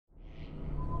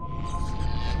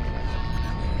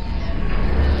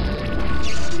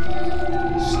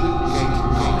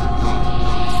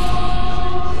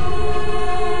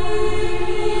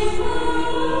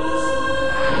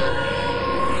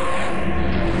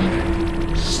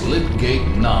Gate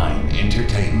 9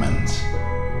 Entertainment.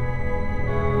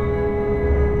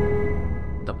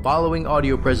 The following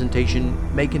audio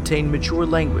presentation may contain mature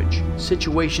language,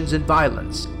 situations, and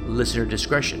violence. Listener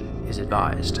discretion is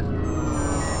advised.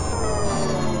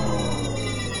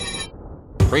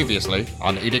 Previously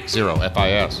on Edict 0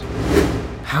 FIS.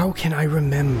 How can I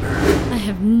remember? I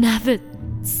have never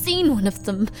seen one of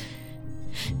them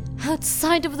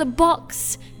outside of the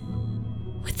box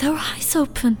with their eyes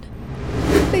open.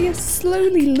 They are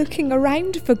slowly looking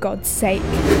around, for God's sake.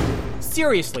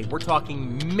 Seriously, we're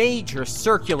talking major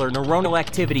circular neuronal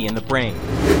activity in the brain.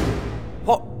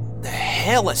 What the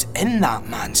hell is in that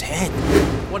man's head?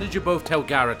 What did you both tell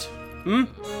Garrett?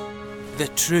 The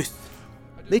truth.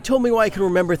 They told me why I can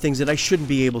remember things that I shouldn't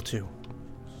be able to.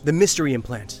 The mystery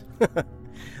implant.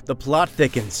 The plot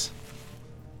thickens.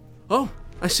 Oh,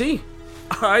 I see.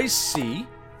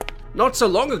 Not so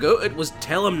long ago, it was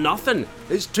tell him nothing.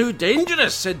 It's too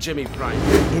dangerous, said Jimmy Prime.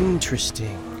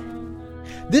 Interesting.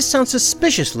 This sounds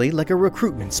suspiciously like a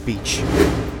recruitment speech.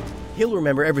 He'll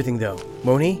remember everything, though,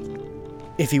 won't he?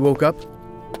 If he woke up?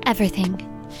 Everything.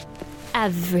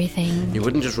 He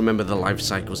wouldn't just remember the life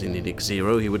cycles in Edict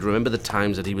 0, he would remember the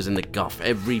times that he was in the guff,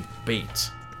 every beat.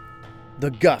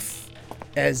 The guff.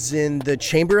 As in the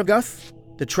Chamber of Guff?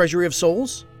 The Treasury of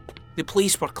Souls? The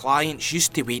place where clients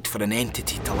used to wait for an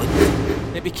entity to link.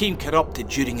 It became corrupted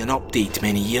during an update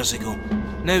many years ago.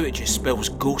 Now it just spells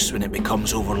ghosts when it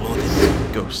becomes overloaded.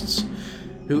 Ghosts,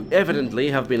 who evidently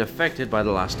have been affected by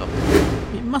the last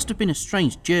update. It must have been a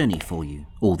strange journey for you,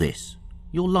 all this.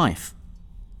 Your life.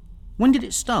 When did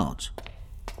it start?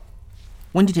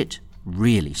 When did it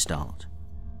really start?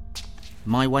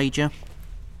 My wager?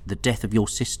 The death of your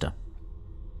sister.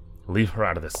 Leave her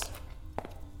out of this.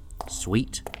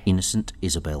 Sweet, innocent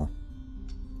Isabel.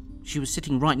 She was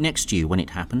sitting right next to you when it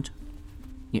happened.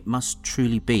 It must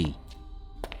truly be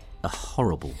a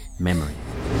horrible memory.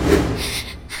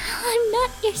 I'm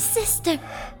not your sister.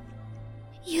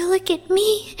 You look at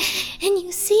me and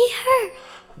you see her.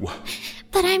 What?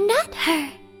 But I'm not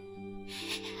her.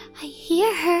 I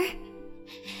hear her.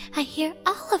 I hear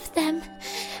all of them.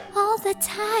 All the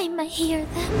time I hear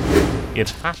them. It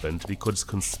happened because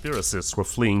conspiracists were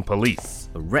fleeing police.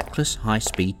 A reckless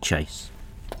high-speed chase.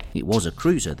 It was a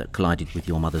cruiser that collided with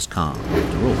your mother's car,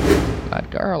 after all.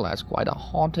 That girl has quite a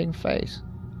haunting face.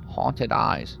 Haunted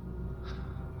eyes.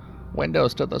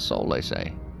 Windows to the soul, they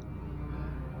say.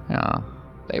 Yeah,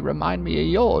 they remind me of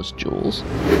yours, Jules.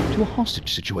 To a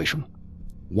hostage situation.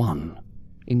 One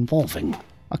involving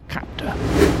a captor.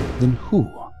 Then who,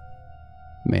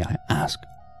 may I ask,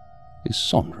 is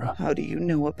Sondra? How do you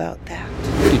know about that?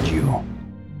 Did you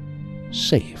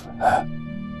save her?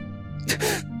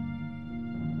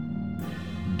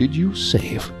 Did you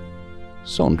save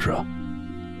Sondra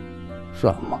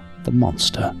from the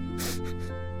monster?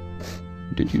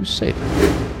 Did you save her?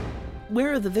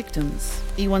 Where are the victims?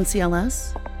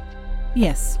 E1CLS?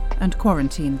 Yes, and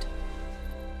quarantined.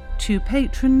 2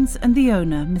 patrons and the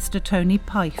owner, Mr. Tony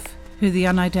Pife, who the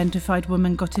unidentified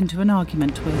woman got into an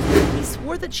argument with. He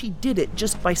swore that she did it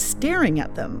just by staring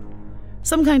at them.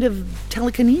 Some kind of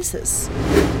telekinesis.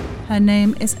 Her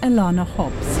name is Elana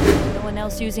Hobbs. No one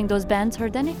else using those bands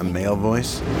heard anything? A male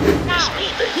voice? It's me,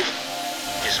 baby.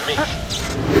 It's me. I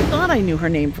thought I knew her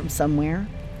name from somewhere.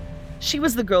 She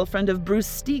was the girlfriend of Bruce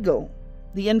Stiegel,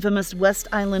 the infamous West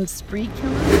Island spree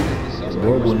killer. The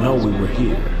world will know we were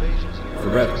here.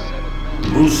 Forever.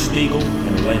 Bruce Stiegel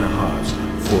and Elena Hobbs.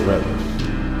 Forever.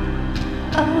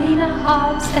 Elena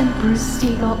Hobbs and Bruce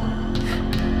Stiegel.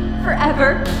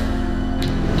 Forever.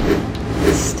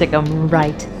 Stick 'em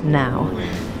right now.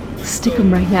 Stick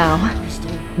 'em right now.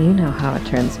 You know how it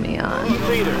turns me on.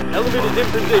 Leader, elevated in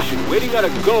position, waiting on a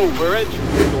go for entry.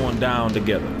 Going down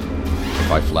together.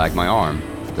 If I flag my arm,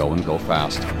 go and go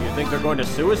fast. You think they're going to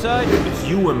suicide? It's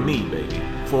you and me, baby.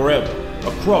 Forever.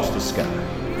 Across the sky.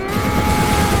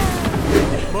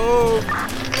 Move!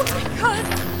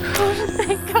 Oh,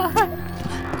 thank God.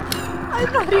 I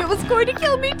thought he was going to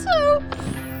kill me too.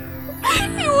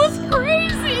 He was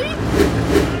crazy.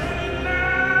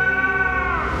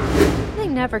 They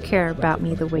never cared about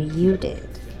me the way you did.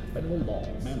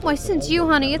 Why, since you,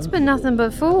 honey, it's been nothing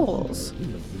but fools.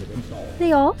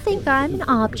 They all think I'm an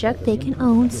object they can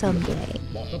own someday.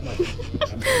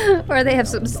 Or they have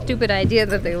some stupid idea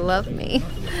that they love me.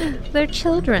 They're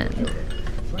children.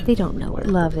 They don't know what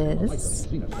love is.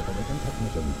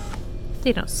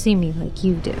 They don't see me like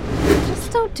you do.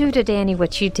 Just don't do to Danny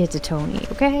what you did to Tony,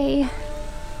 okay?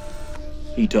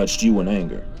 He touched you in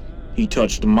anger. He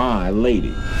touched my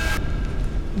lady.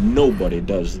 Nobody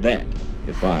does that,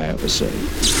 if I ever say.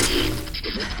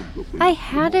 I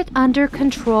had it under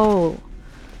control.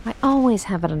 I always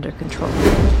have it under control.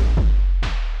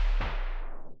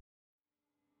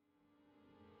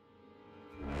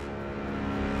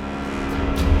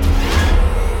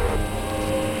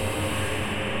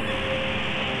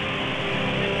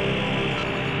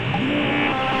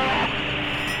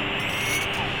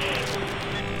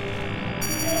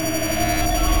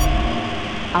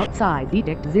 Outside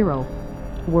Edict 0.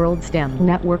 World STEM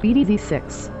Network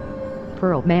EDZ6.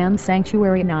 Pearl Man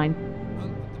Sanctuary 9.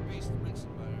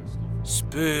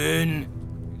 Spoon,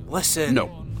 listen.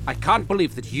 No, I can't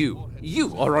believe that you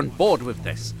are on board with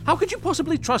this. How could you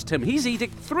possibly trust him? He's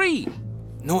Edict 3.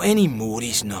 Not anymore,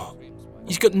 he's not.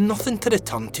 He's got nothing to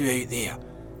return to out there.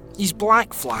 He's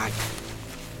black flag.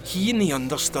 He and the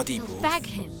understudy both. Bag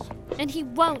him, and he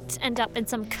won't end up in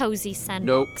some cozy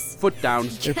sandbox. No, foot down.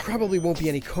 There probably won't be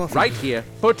any coffee. Right here,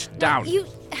 foot down. You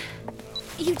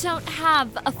don't have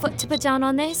a foot to put down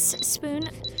on this, Spoon.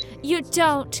 You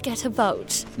don't get a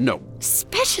vote. No.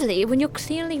 Especially when you're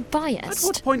clearly biased. At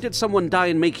what point did someone die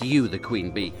and make you the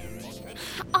queen bee?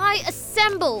 I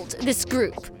assembled this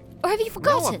group. Or have you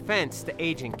forgotten? No offense to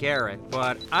Agent Garrett,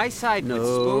 but I side with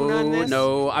Spoon on this.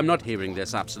 No, I'm not hearing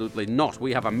this. Absolutely not.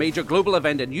 We have a major global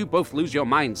event and you both lose your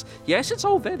minds. Yes, it's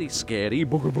all very scary.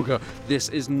 Booga booga. This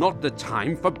is not the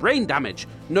time for brain damage.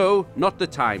 No, not the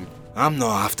time. I'm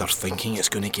not after thinking it's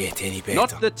going to get any better.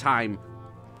 Not the time.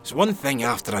 It's one thing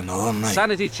after another now.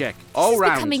 Sanity check, all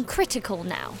round. It's becoming critical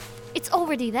now. It's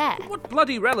already there. What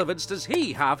bloody relevance does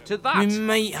he have to that? We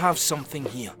might have something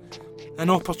here. An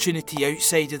opportunity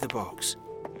outside of the box.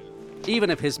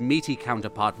 Even if his meaty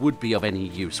counterpart would be of any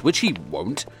use, which he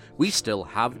won't, we still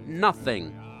have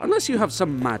nothing. Unless you have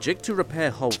some magic to repair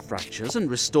hull fractures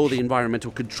and restore the environmental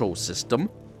control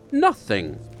system.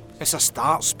 Nothing. It's a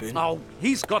start, Spoon. Oh,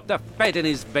 he's got the Fed in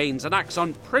his veins and acts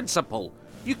on principle.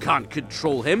 You can't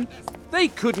control him. They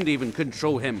couldn't even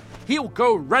control him. He'll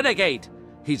go renegade.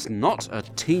 He's not a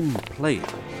team player.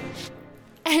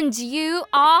 And you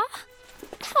are?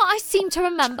 Oh, I seem to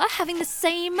remember having the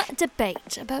same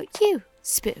debate about you,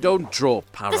 Spoon. Don't draw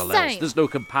parallels. The same. There's no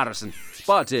comparison.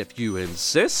 But if you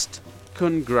insist,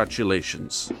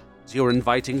 congratulations. You're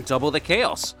inviting double the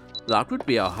chaos. That would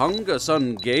be a hungus,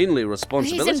 ungainly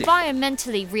responsibility. He's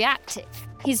environmentally reactive.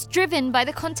 He's driven by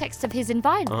the context of his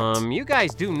environment. You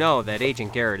guys do know that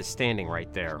Agent Garrett is standing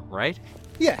right there, right?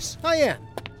 Yes, I am.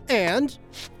 And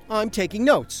I'm taking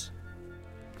notes.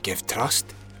 Give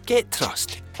trust, get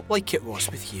trust, like it was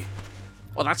with you.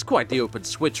 Well, that's quite the open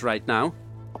switch right now.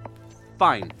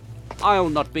 Fine. I'll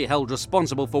not be held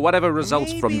responsible for whatever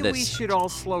results from this. Maybe we should all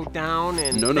slow down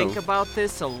and think about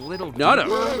this a little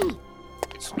deeper.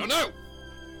 No.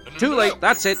 Too late.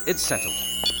 That's it. It's settled.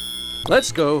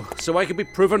 Let's go, so I can be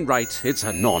proven right. It's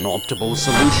a non-optimal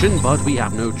solution, but we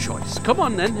have no choice. Come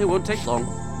on, then. It won't take long.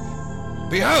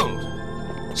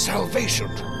 Behold! Salvation!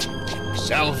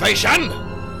 Salvation!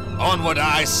 Onward,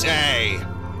 I say!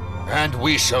 And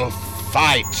we shall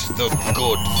fight the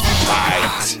good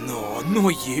fight! No,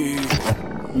 you.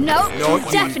 No,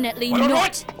 Not definitely you.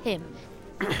 not him.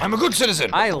 I'm a good citizen!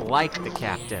 I like the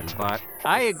captain, but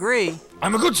I agree.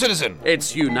 I'm a good citizen!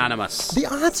 It's unanimous. The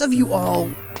odds of you all,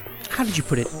 how did you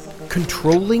put it,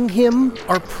 controlling him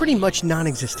are pretty much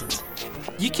non-existent.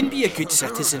 You can be a good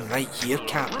citizen right here,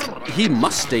 Captain. He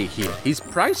must stay here. He's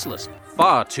priceless.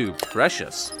 Far too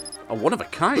precious. A one of a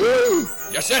kind.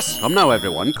 Yes, yes! Come now,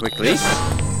 everyone, quickly. Yes.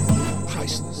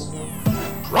 Priceless.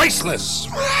 Priceless!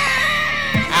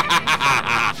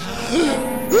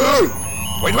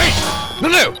 Wait!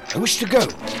 No! I wish to go.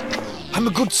 I'm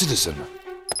a good citizen.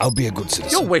 I'll be a good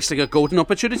citizen. You're wasting a golden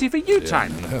opportunity for you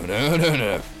time.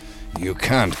 No. You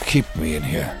can't keep me in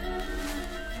here.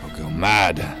 I'll go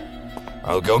mad.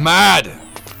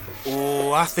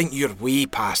 Oh, I think you're way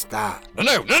past that.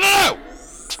 No!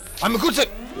 I'm a good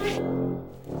citizen.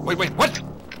 Wait, what?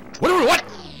 What?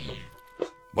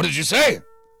 What did you say?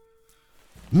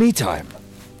 Me time.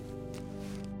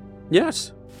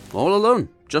 Yes, all alone.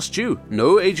 Just you.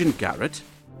 No Agent Garrett.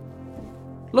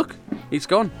 Look, he's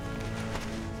gone.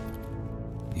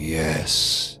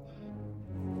 Yes.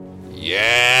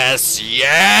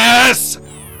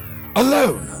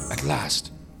 Alone, at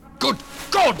last. Good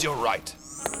God, you're right.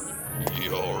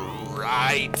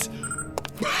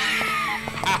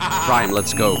 Prime,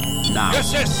 let's go. Now.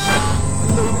 Yes.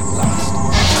 Alone at last.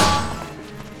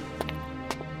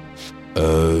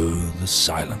 Oh, the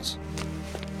silence.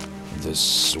 The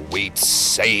sweet,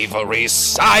 savory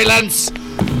silence!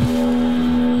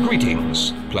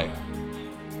 Greetings, player.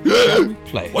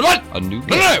 Play. What? A new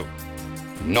game. No!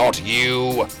 Not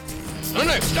you!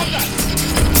 No, stop that!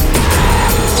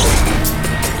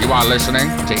 You are listening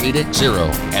to Edict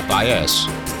 0, FIS.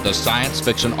 the science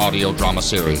fiction audio drama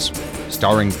series,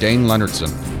 starring Dayn Leonardson,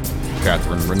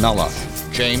 Catherine Rinella,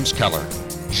 James Keller,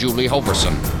 Julie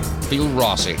Hoverson, Phil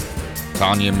Rossi,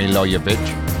 Tanja Milojevic,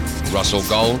 Russell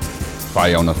Gold,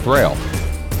 Fiona Thraille,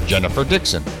 Jennifer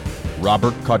Dixon,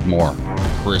 Robert Cudmore,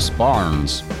 Chris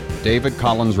Barnes, David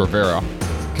Collins-Rivera,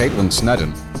 Caitlin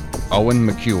Sneddon, Owen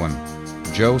McCuen,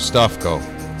 Joe Stofko,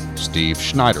 Steve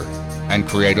Schneider, and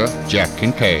creator Jack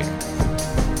Kincaid.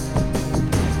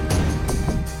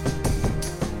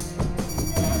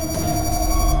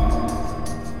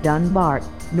 Dunbar,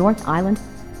 North Island,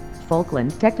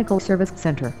 Falkland Technical Service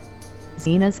Center,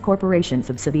 Zenas Corporation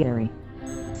subsidiary.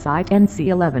 Site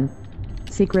NC11.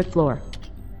 Secret floor.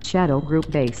 Shadow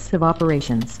Group base of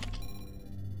operations.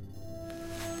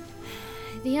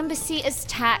 The embassy is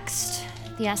taxed.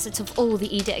 The assets of all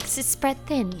the edicts is spread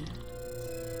thin.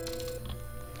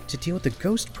 To deal with the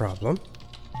ghost problem?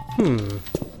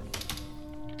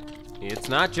 It's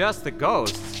not just the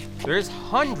ghosts. There's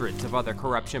hundreds of other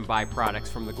corruption byproducts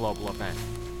from the global event.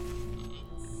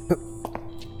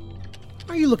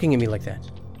 Why are you looking at me like that?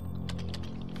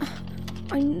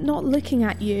 I'm not looking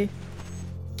at you.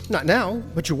 Not now,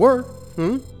 but you were.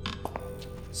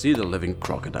 See the living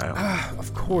crocodile.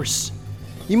 Of course.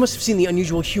 You must have seen the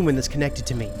unusual human that's connected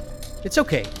to me. It's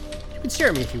okay. You can stare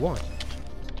at me if you want.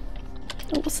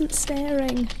 I wasn't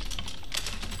staring.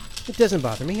 It doesn't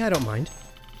bother me. I don't mind.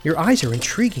 Your eyes are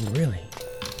intriguing, really.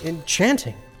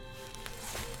 Enchanting.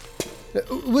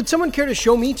 Would someone care to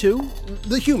show me, too?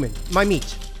 The human, my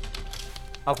meat.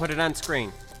 I'll put it on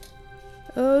screen.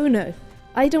 Oh no,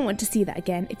 I don't want to see that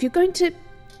again. If you're going to...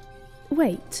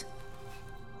 Wait.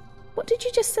 What did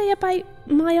you just say about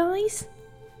my eyes?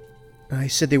 I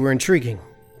said they were intriguing.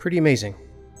 Pretty amazing.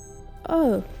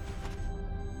 Oh.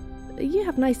 You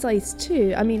have nice eyes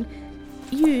too. I mean,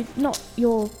 you, not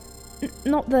your...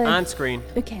 Not the... On screen.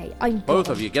 Okay, I'm... Both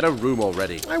of you, get a room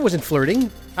already. I wasn't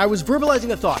flirting. I was verbalizing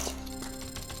a thought.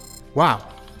 Wow.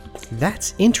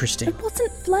 That's interesting. I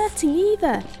wasn't flirting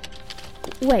either.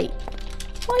 Wait.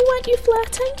 Why weren't you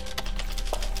flirting?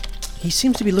 He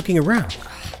seems to be looking around.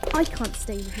 I can't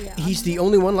stay here. He's the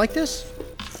only one like this?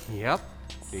 Yep.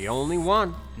 The only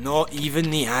one. Not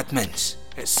even the admins.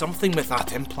 It's something with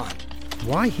that implant.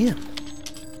 Why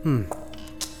him?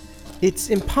 It's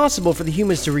impossible for the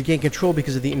humans to regain control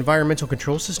because of the environmental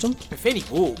control system? If any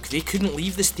woke, they couldn't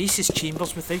leave the stasis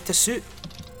chambers without a suit.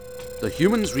 The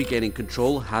humans regaining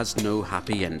control has no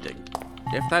happy ending.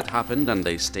 If that happened and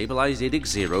they stabilized Edict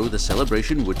 0, the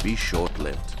celebration would be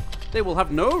short-lived. They will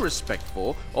have no respect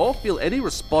for or feel any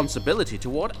responsibility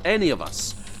toward any of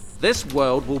us. This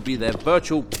world will be their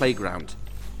virtual playground.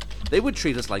 They would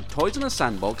treat us like toys in a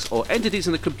sandbox or entities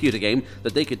in a computer game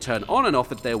that they could turn on and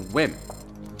off at their whim.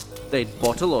 They'd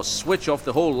bottle or switch off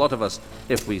the whole lot of us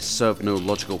if we served no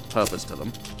logical purpose to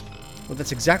them. Well,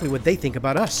 that's exactly what they think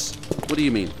about us. What do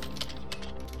you mean?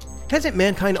 Hasn't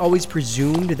mankind always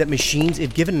presumed that machines,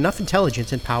 if given enough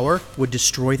intelligence and power, would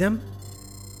destroy them?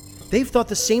 They've thought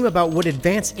the same about what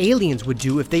advanced aliens would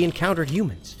do if they encountered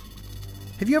humans.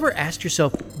 Have you ever asked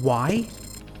yourself why?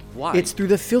 Why? It's through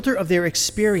the filter of their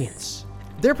experience.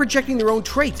 They're projecting their own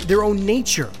traits, their own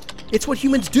nature. It's what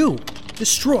humans do.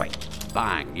 Destroy.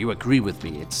 Bang, you agree with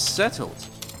me. It's settled.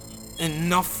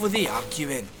 Enough with the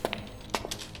arguing.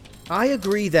 I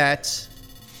agree that,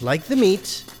 like the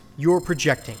meat, you're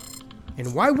projecting.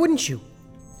 And why wouldn't you?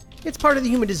 It's part of the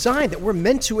human design that we're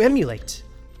meant to emulate.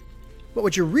 But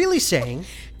what you're really saying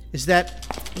is that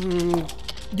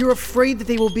you're afraid that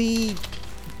they will be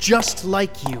just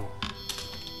like you.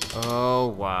 Oh,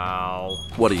 wow.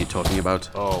 What are you talking about?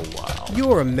 Oh, wow.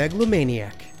 You're a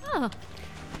megalomaniac. Oh,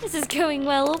 this is going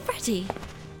well already.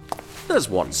 There's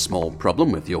one small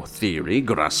problem with your theory,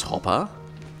 Grasshopper.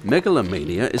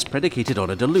 Megalomania is predicated on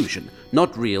a delusion,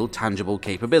 not real, tangible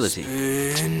capability.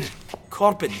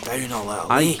 Corbin down a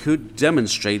little. I could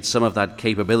demonstrate some of that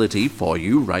capability for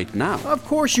you right now. Of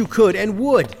course you could and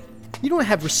would. You don't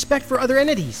have respect for other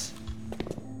entities.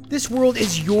 This world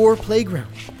is your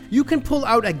playground. You can pull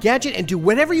out a gadget and do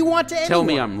whatever you want to anyone. Tell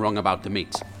me I'm wrong about the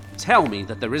meat. Tell me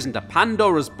that there isn't a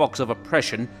Pandora's box of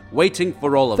oppression waiting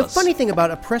for all of us. The funny thing about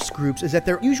oppressed groups is that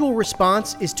their usual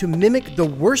response is to mimic the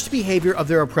worst behavior of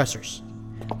their oppressors.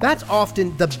 That's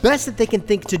often the best that they can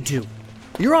think to do.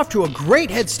 You're off to a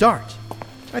great head start.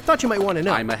 I thought you might want to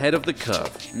know. I'm ahead of the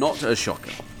curve, not a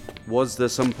shocker. Was there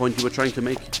some point you were trying to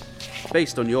make?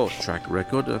 Based on your track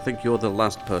record, I think you're the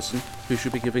last person who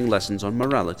should be giving lessons on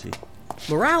morality.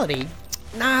 Morality?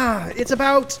 Nah, it's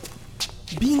about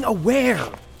being aware.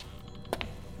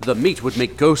 The meat would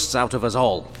make ghosts out of us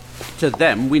all. To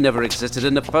them, we never existed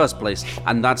in the first place,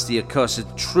 and that's the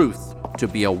accursed truth to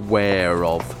be aware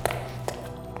of.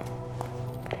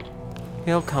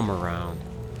 He'll come around.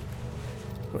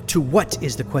 To what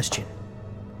is the question?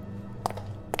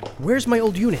 Where's my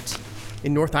old unit?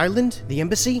 In North Island? The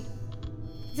embassy?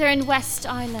 They're in West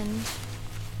Island.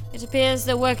 It appears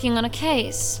they're working on a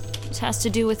case. It has to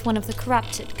do with one of the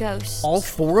corrupted ghosts. All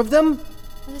 4 of them?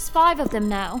 There's 5 of them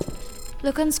now.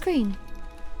 Look on screen.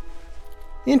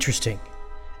 Interesting.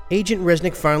 Agent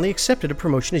Resnick finally accepted a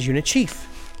promotion as unit chief.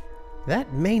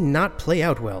 That may not play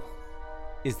out well.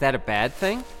 Is that a bad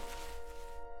thing?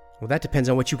 Well, that depends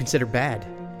on what you consider bad.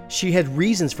 She had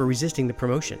reasons for resisting the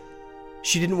promotion.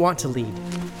 She didn't want to lead.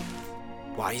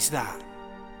 Why is that?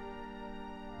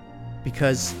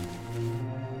 Because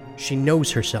she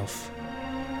knows herself.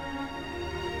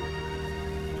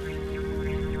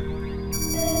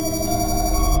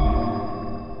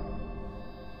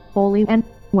 Holy and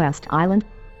West Island,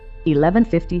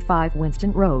 1155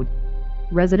 Winston Road.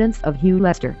 Residence of Hugh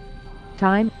Lester.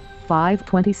 Time,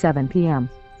 5:27 p.m.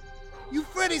 You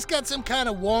Freddy's got some kind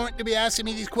of warrant to be asking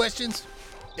me these questions?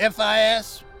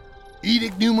 FIS?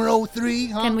 Edict numero 3,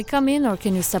 huh? Can we come in or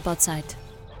can you step outside?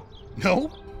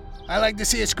 No. I like to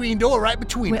see a screen door right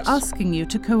between We're us. asking you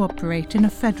to cooperate in a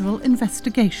federal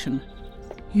investigation.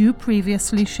 You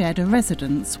previously shared a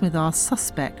residence with our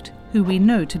suspect, who we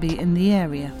know to be in the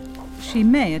area. She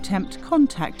may attempt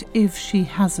contact if she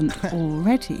hasn't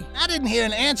already. I didn't hear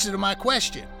an answer to my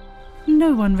question.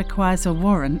 No one requires a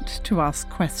warrant to ask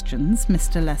questions,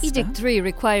 Mr. Lester. Edict 3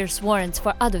 requires warrants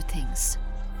for other things.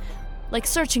 Like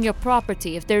searching your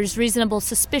property if there is reasonable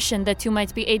suspicion that you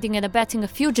might be aiding and abetting a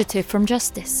fugitive from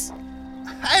justice.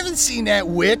 I haven't seen that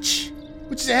witch,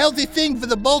 which is a healthy thing for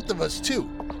the both of us, too.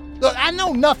 Look, I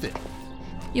know nothing.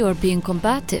 You are being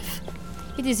combative.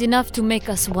 It is enough to make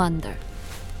us wonder.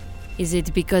 Is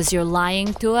it because you're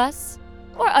lying to us?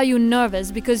 Or are you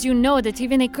nervous because you know that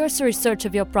even a cursory search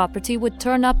of your property would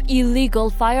turn up illegal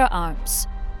firearms?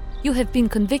 You have been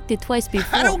convicted twice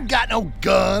before. I don't got no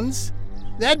guns.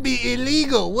 That'd be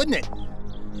illegal, wouldn't it?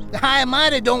 The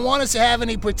high-minded don't want us to have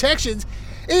any protections.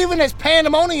 Even as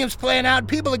pandemonium's playing out,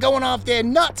 people are going off their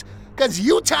nuts because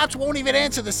you tops won't even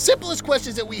answer the simplest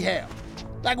questions that we have.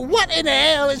 Like, what in the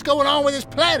hell is going on with this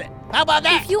planet? How about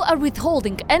that? If you are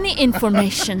withholding any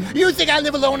information... You think I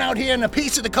live alone out here in a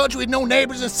piece of the country with no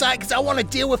neighbors in sight because I want to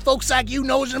deal with folks like you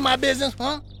nosing in my business,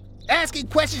 huh? Asking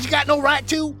questions you got no right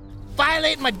to?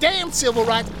 Violating my damn civil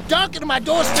rights? Darkening my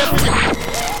doorstep with your...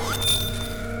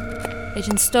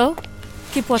 Agent Stowe,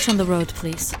 keep watch on the road,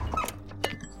 please.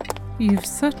 You've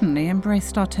certainly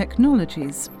embraced our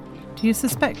technologies. Do you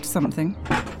suspect something?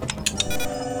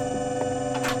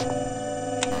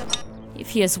 If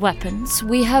he has weapons,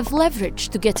 we have leverage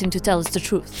to get him to tell us the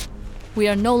truth. We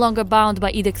are no longer bound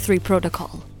by Edict 3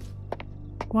 protocol.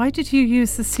 Why did you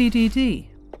use the CDD?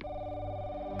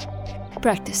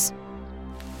 Practice.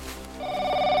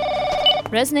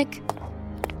 Resnick?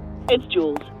 It's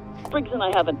Jules. Briggs and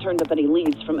I haven't turned up any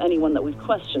leads from anyone that we've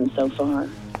questioned so far.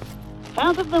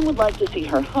 Half of them would like to see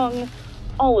her hung.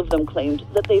 All of them claimed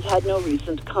that they've had no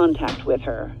recent contact with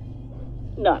her.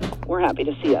 None were happy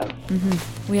to see us.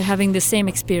 We are having the same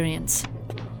experience.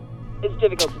 It's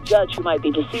difficult to judge who might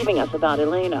be deceiving us about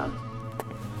Elena.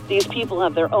 These people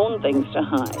have their own things to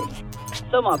hide.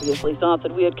 Some obviously thought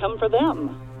that we had come for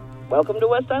them. Welcome to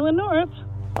West Island North.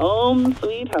 Home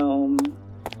sweet home.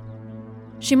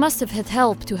 She must have had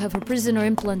help to have her prisoner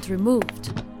implant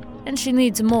removed. And she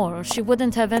needs more, or she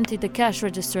wouldn't have emptied the cash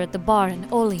register at the bar in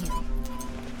Olean.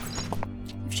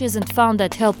 If she hasn't found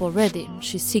that help already,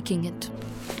 she's seeking it.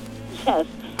 Yes,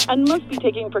 and must be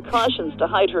taking precautions to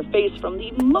hide her face from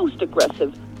the most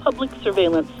aggressive public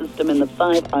surveillance system in the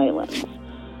 5 islands.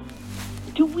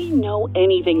 Do we know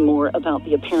anything more about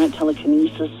the apparent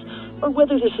telekinesis, or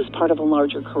whether this is part of a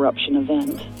larger corruption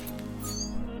event?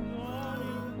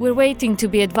 We're waiting to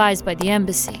be advised by the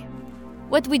embassy.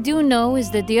 What we do know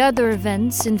is that the other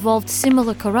events involved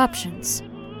similar corruptions.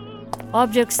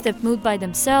 Objects that moved by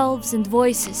themselves and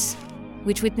voices,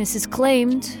 which witnesses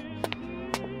claimed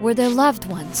were their loved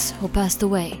ones who passed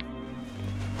away.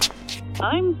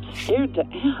 I'm scared to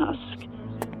ask.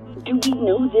 Do we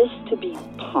know this to be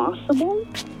possible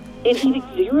in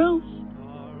Edict 0?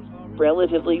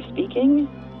 Relatively speaking?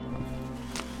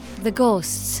 The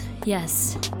ghosts,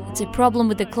 yes. It's a problem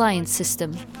with the client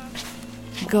system.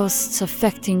 Ghosts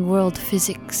affecting world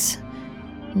physics.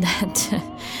 That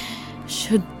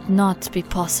should not be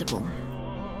possible.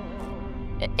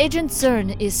 Agent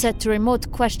Zern is set to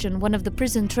remote question one of the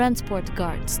prison transport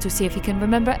guards to see if he can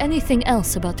remember anything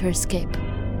else about her escape.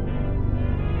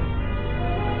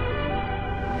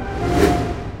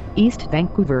 East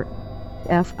Vancouver.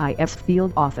 FIS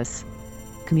Field Office.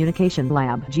 Communication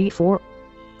Lab G4.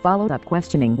 Followed up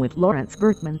questioning with Lawrence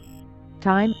Bertman.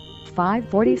 Time,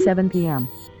 5:47 p.m.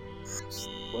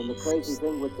 When the crazy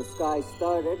thing with the sky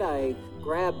started, I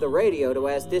grabbed the radio to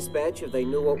ask dispatch if they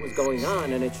knew what was going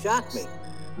on, and it shocked me.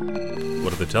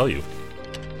 What did they tell you?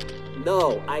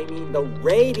 No, I mean the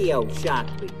radio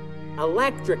shocked me.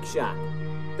 Electric shock.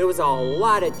 There was a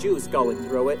lot of juice going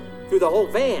through it, through the whole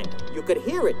van. You could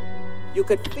hear it. You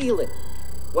could feel it.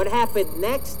 What happened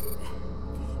next?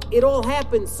 It all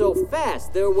happened so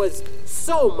fast. There was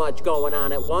so much going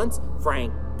on at once.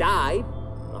 Frank died.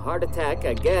 A heart attack,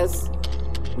 I guess.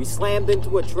 We slammed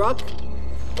into a truck.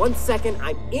 1 second,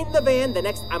 I'm in the van. The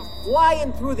next, I'm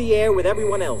flying through the air with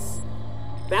everyone else.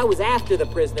 That was after the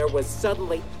prisoner was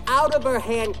suddenly out of her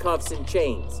handcuffs and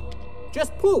chains.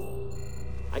 Just poof.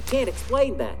 I can't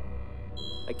explain that.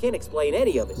 I can't explain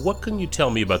any of it. What can you tell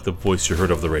me about the voice you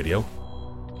heard over the radio?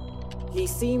 He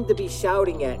seemed to be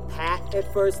shouting at Pat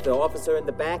at first, the officer in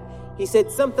the back. He said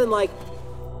something like,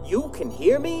 "You can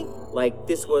hear me?" Like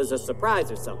this was a surprise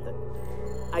or something.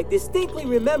 I distinctly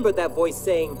remember that voice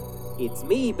saying, "It's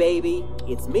me, baby,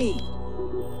 it's me."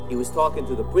 He was talking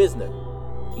to the prisoner.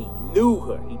 He knew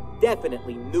her. He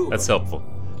definitely knew her. That's helpful.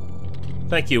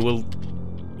 Thank you. We'll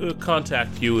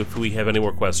contact you if we have any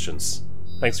more questions.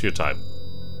 Thanks for your time.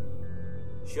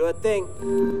 Sure thing.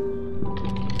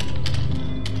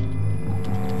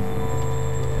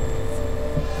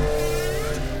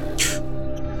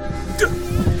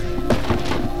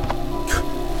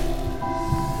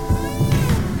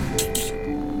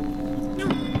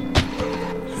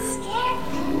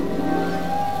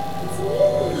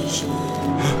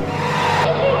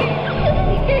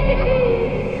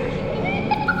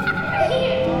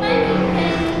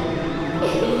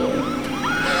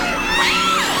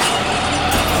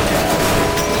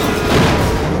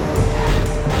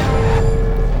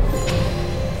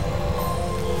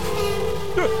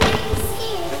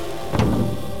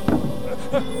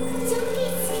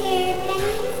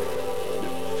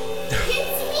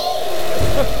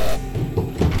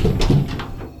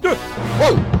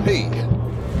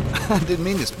 I didn't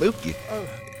mean to spook you.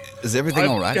 Is everything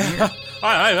all right here?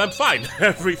 I'm fine.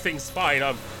 Everything's fine.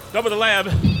 I'm done with the lab.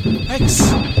 Thanks.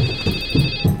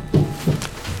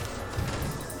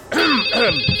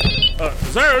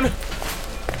 Zern!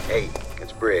 Hey,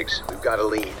 it's Briggs. We've got a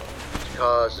lead. It's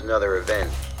caused another event,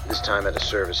 this time at a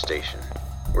service station.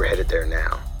 We're headed there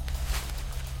now.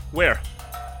 Where?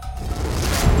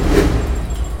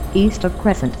 East of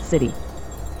Crescent City.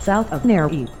 South of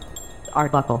Narrowee.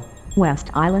 Arbuckle. West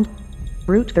Island.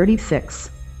 Route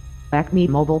 36. Acme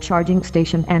Mobile Charging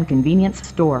Station and Convenience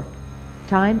Store.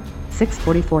 Time,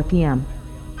 6:44 p.m.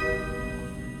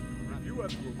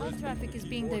 All traffic is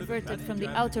being diverted from the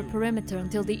outer perimeter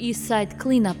until the east side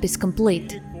cleanup is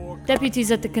complete.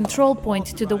 Deputies at the control point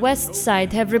to the west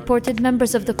side have reported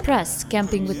members of the press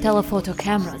camping with telephoto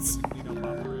cameras.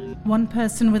 One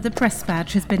person with a press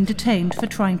badge has been detained for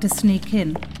trying to sneak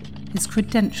in. His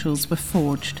credentials were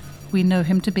forged. We know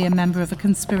him to be a member of a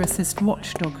conspiracist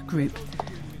watchdog group.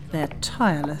 They're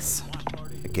tireless.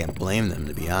 I can't blame them,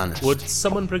 to be honest. Would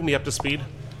someone bring me up to speed?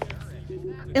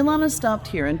 Ilana stopped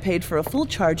here and paid for a full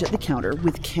charge at the counter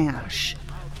with cash.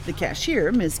 The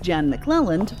cashier, Miss Jan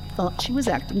McClelland, thought she was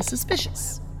acting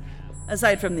suspicious.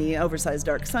 Aside from the oversized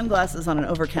dark sunglasses on an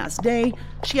overcast day,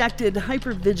 she acted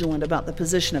hyper-vigilant about the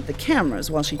position of the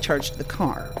cameras while she charged the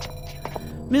car.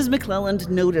 Ms. McClelland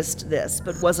noticed this,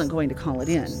 but wasn't going to call it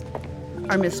in.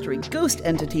 Our mystery ghost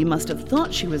entity must have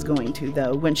thought she was going to,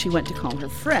 though, when she went to call her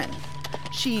friend.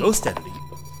 Ghost entity?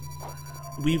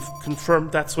 We've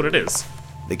confirmed that's what it is.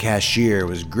 The cashier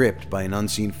was gripped by an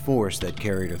unseen force that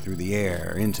carried her through the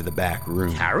air into the back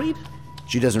room. Carried?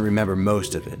 She doesn't remember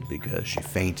most of it because she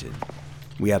fainted.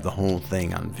 We have the whole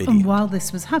thing on video. And while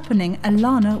this was happening,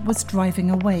 Ilana was driving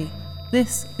away.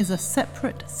 This is a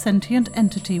separate, sentient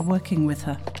entity working with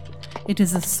her. It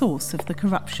is a source of the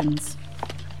corruptions.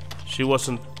 She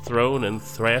wasn't thrown and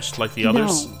thrashed like the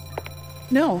others?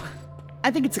 No.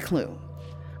 I think it's a clue.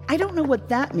 I don't know what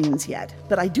that means yet,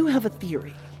 but I do have a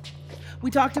theory. We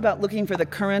talked about looking for the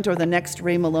current or the next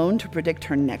Ray Malone to predict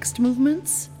her next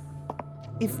movements.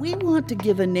 If we want to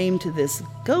give a name to this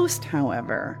ghost,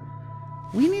 however,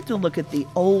 we need to look at the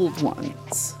old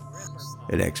ones.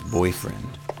 An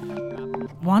ex-boyfriend.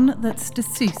 One that's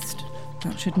deceased.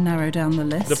 That should narrow down the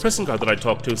list. The prison guard that I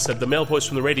talked to said the male voice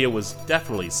from the radio was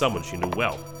definitely someone she knew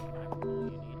well.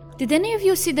 Did any of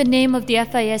you see the name of the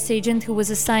FIS agent who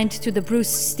was assigned to the Bruce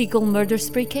Stiegel murder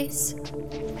spree case?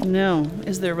 No.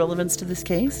 Is there relevance to this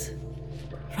case?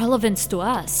 Relevance to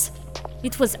us?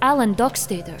 It was Alan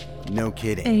Dockstader. No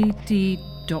kidding. A.D.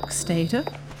 Dockstader?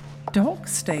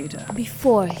 Dockstader?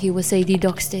 Before he was A.D.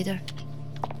 Dockstader.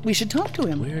 We should talk to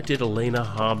him. Where did Elena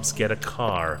Hobbs get a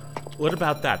car? What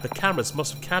about that? The cameras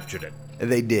must have captured it.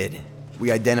 They did.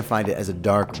 We identified it as a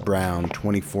dark brown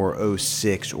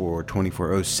 2406 or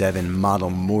 2407 model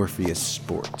Morpheus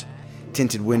Sport.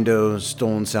 Tinted windows,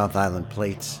 stolen South Island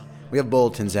plates. We have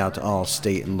bulletins out to all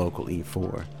state and local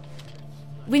E4.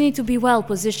 We need to be well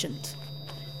positioned.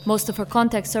 Most of her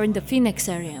contacts are in the Phoenix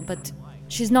area, but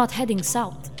she's not heading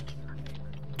south.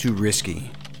 Too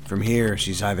risky. From here,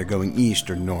 she's either going east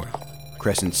or north.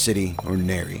 Crescent City or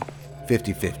Neri.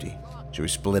 50-50. Should we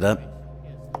split up?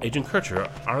 Agent Kircher,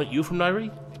 aren't you from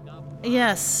Neri?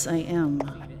 Yes, I am.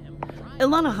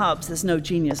 Ilana Hobbs is no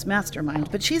genius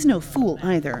mastermind, but she's no fool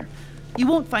either. You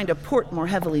won't find a port more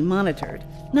heavily monitored.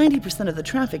 90% of the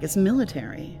traffic is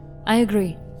military. I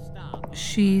agree.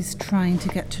 She's trying to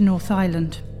get to North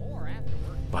Island.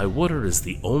 By water is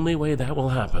the only way that will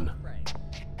happen.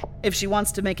 If she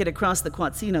wants to make it across the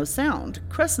Quatsino Sound,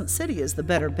 Crescent City is the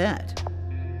better bet.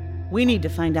 We need to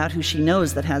find out who she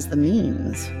knows that has the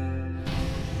means.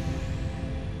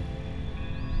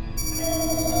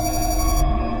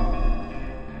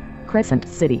 Crescent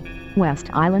City, West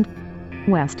Island,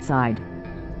 West Side.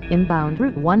 Inbound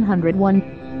Route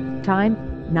 101. Time,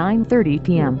 9:30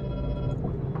 p.m.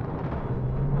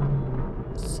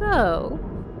 So,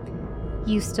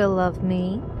 you still love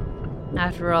me?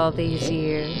 After all these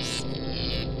years?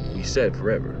 You said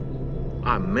forever.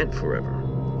 I meant forever.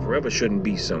 Forever shouldn't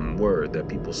be some word that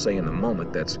people say in the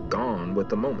moment that's gone with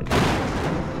the moment.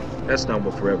 That's not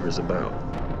what forever is about.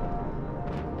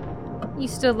 You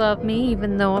still love me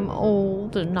even though I'm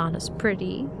old and not as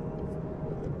pretty?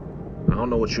 I don't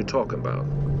know what you're talking about.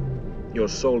 Your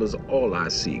soul is all I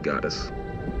see, goddess.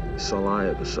 It's all I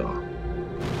ever saw.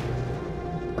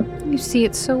 You see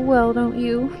it so well, don't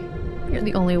you? You're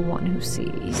the only one who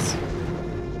sees.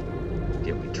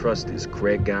 Can we trust this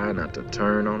Craig guy not to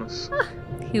turn on us?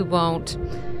 He won't.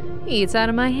 He eats out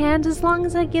of my hand as long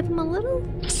as I give him a little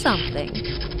something.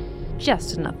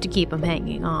 Just enough to keep him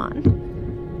hanging on.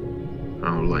 I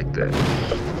don't like that.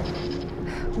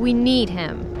 We need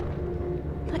him.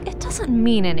 But it doesn't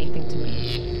mean anything to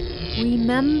me.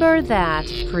 Remember that,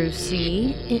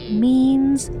 Brucey. It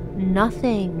means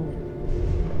nothing.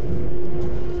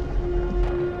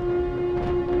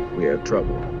 We have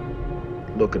trouble.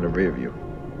 Look in the rear view.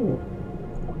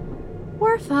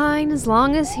 We're fine as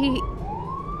long as he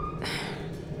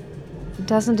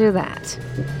doesn't do that.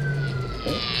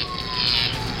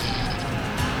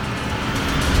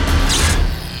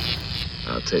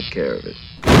 I'll take care of it.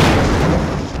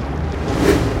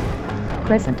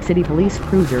 Crescent City Police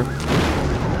Cruiser.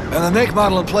 And the make,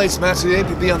 model, and plates match the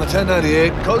APB on the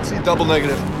 1098. Code C double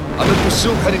negative. I'm in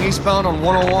pursuit heading eastbound on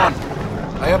 101.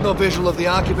 I have no visual of the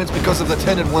occupants because of the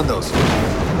tinted windows.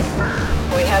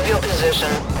 We have your position.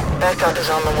 Backup is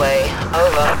on the way.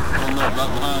 Over.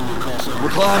 We're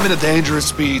climbing at dangerous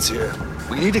speeds here.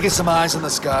 We need to get some eyes on the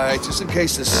sky, just in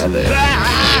case this... Well,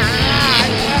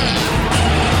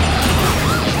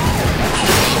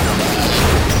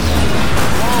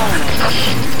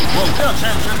 pay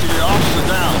attention to the officer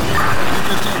down.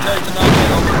 U-15 take tonight,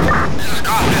 over. This is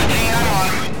Car 15, I'm on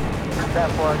him.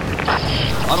 That one.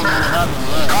 I don't know what happened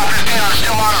to that. Car 15, I'm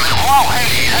still on him. Whoa,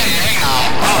 hey now.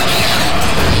 Oh,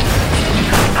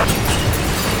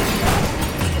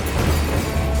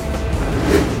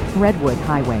 Redwood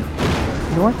Highway.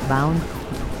 Northbound.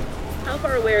 How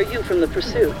far away are you from the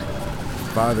pursuit?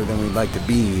 Farther than we'd like to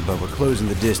be, but we're closing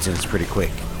the distance pretty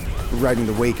quick. We're riding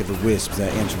the wake of the wisps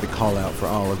that answered the call out for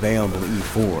all available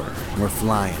E4. We're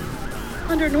flying.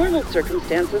 Under normal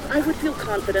circumstances, I would feel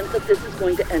confident that this is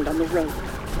going to end on the road.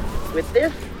 With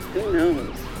this, who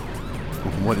knows?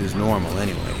 What is normal,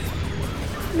 anyway?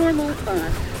 Normal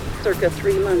us, circa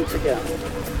 3 months ago.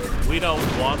 We don't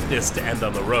want this to end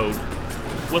on the road.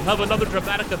 We'll have another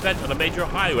dramatic event on a major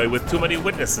highway with too many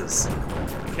witnesses.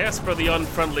 Casper the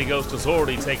Unfriendly Ghost has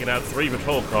already taken out 3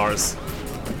 patrol cars.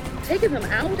 Taking them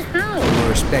out? How?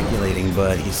 We're speculating,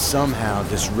 but he somehow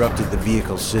disrupted the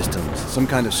vehicle systems, some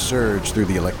kind of surge through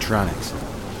the electronics.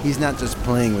 He's not just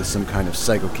playing with some kind of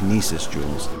psychokinesis,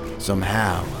 Jules.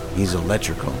 Somehow, he's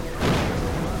electrical.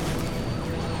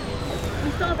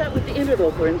 We saw that with the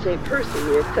interloper in St.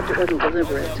 Percy, except it wasn't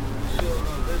deliberate.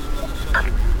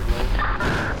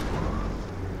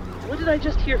 What did I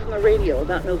just hear from the radio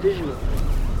about no visual?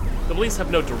 The police have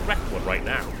no direct one right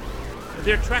now.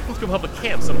 They're tracking through public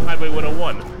camps on Highway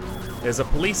 101. There's a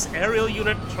police aerial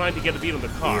unit trying to get a beat on the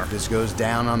car. If this goes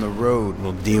down on the road,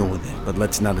 we'll deal with it, but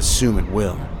let's not assume it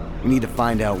will. We need to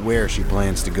find out where she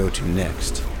plans to go to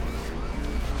next.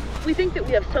 We think that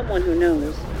we have someone who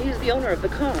knows. He's the owner of the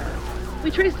car.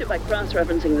 We traced it by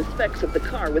cross-referencing the specs of the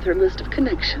car with her list of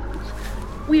connections.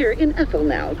 We're in Ethel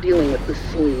now, dealing with the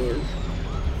sleaze.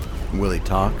 Will he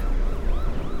talk?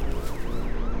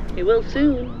 He will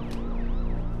soon.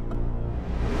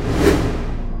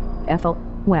 Ethel,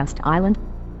 West Island,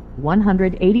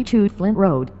 182 Flint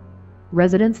Road.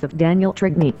 Residence of Daniel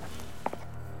Trigney.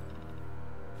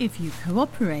 If you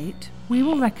cooperate, we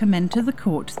will recommend to the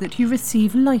court that you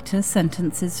receive lighter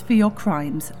sentences for your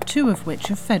crimes, 2 of which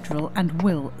are federal and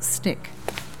will stick.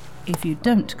 If you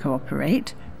don't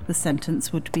cooperate, the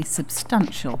sentence would be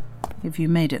substantial if you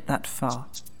made it that far.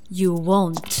 You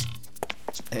won't.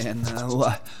 And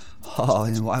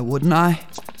why wouldn't I?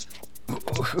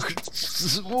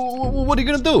 What are you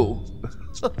gonna do?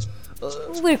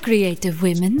 We're creative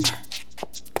women.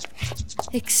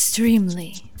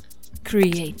 Extremely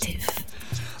creative.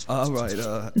 All right,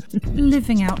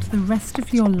 Living out the rest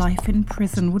of your life in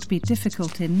prison would be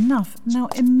difficult enough. Now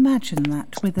imagine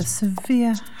that with a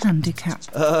severe handicap.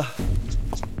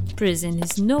 Prison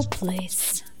is no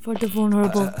place for the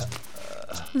vulnerable.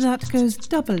 That goes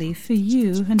doubly for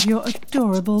you and your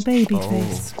adorable baby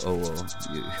face.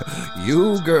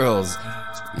 You girls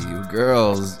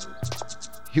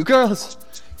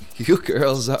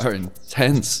are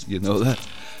intense, you know that?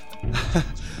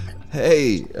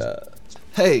 Hey,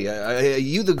 are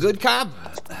you the good cop?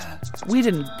 We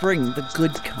didn't bring the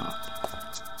good cop.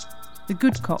 The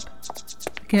good cop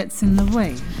gets in the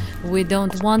way. We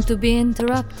don't want to be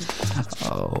interrupted.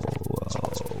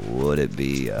 Would it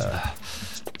be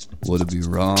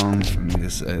wrong for me to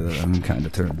say that I'm kind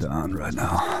of turned on right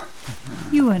now?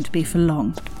 You won't be for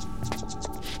long.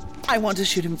 I want to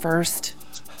shoot him first.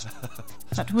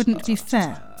 That wouldn't be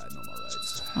fair.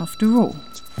 After all,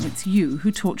 it's you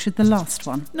who tortured the last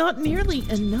one. Not nearly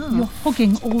enough. You're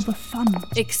hogging all the fun.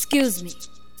 Excuse me.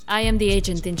 I am the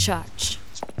agent in charge.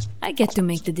 I get to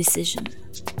make the decision.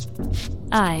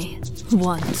 I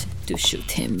want to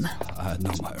shoot him. I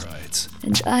know my rights.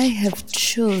 And I have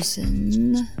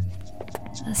chosen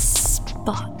a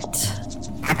spot.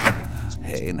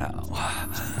 Hey now.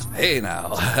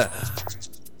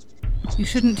 You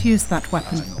shouldn't use that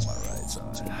weapon. I know my rights.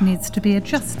 It needs to be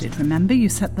adjusted. Remember, you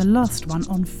set the last one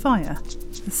on fire.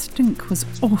 The stink was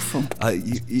awful.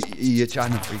 You're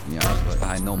trying to freak me out, but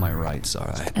I know my rights, all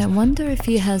right? I wonder if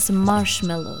he has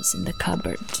marshmallows in the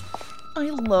cupboard. I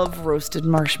love roasted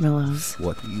marshmallows.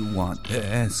 What do you want to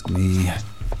ask me?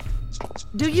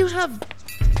 Do you have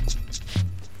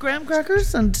graham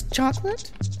crackers and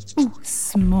chocolate? Ooh,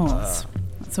 s'mores.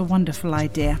 That's a wonderful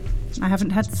idea. I haven't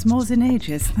had s'mores in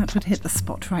ages. That would hit the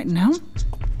spot right now.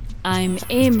 I'm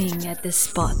aiming at the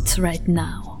spot right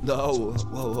now. No,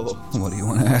 whoa. What do you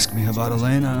want to ask me about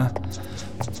Elena?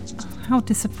 How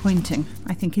disappointing.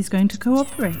 I think he's going to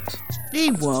cooperate.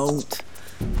 He won't.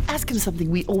 Ask him something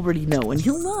we already know and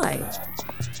he'll lie.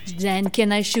 Then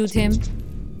can I shoot him?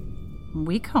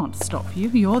 We can't stop you.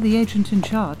 You're the agent in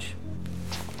charge.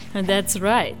 That's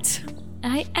right.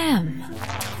 I am.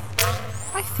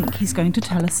 I think he's going to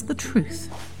tell us the truth.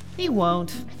 He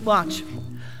won't. Watch.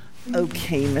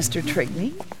 Okay, Mr.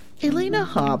 Trigney. Elena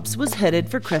Hobbs was headed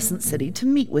for Crescent City to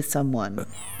meet with someone.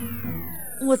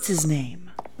 What's his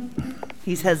name?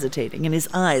 He's hesitating and his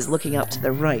eyes looking up to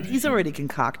the right. He's already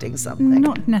concocting something.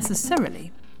 Not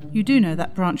necessarily. You do know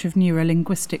that branch of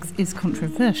neurolinguistics is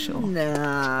controversial.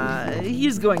 Nah,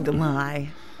 he's going to lie.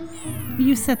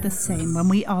 You said the same when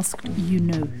we asked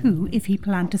you-know-who if he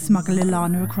planned to smuggle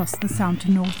Ilana across the Sound to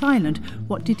North Island.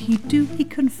 What did he do? He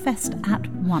confessed at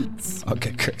once.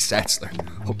 Okay, Craig Satzler.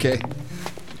 Okay?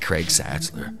 Craig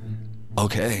Satzler.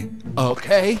 Okay.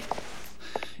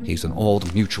 He's an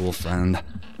old mutual friend.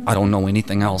 I don't know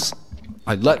anything else.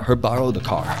 I let her borrow the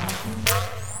car.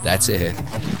 That's it.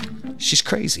 She's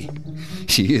crazy.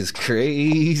 She is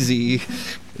crazy.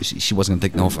 She wasn't gonna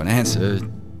take no for an answer.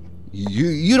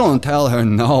 You don't tell her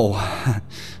no.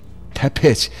 That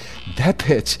bitch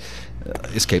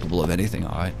is capable of anything,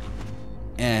 all right?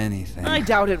 Anything. I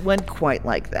doubt it went quite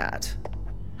like that.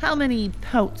 How many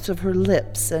pouts of her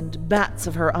lips and bats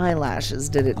of her eyelashes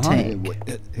did it take?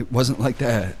 It wasn't like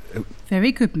that.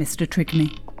 Very good, Mr.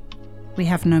 Trigney. We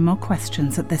have no more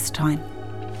questions at this time.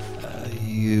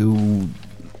 You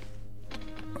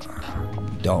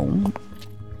don't?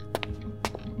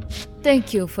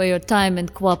 Thank you for your time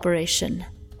and cooperation.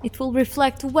 It will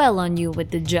reflect well on you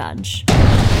with the judge.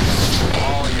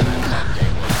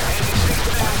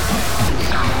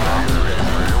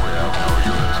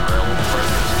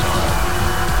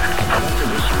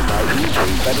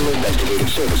 Federal Investigative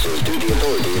Services due the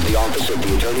authority of the Office of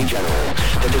the Attorney General.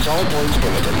 That is all points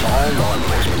bulletin to all law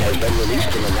enforcement has been released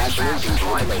from the National Future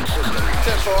Relay System.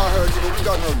 That's all I heard. We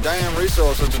got no damn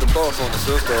resources to the bus on the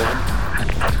system.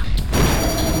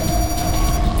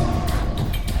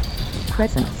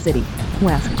 Crescent City,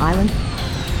 West Island.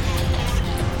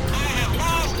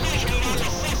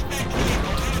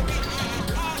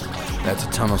 That's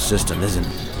a tunnel system, isn't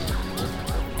it?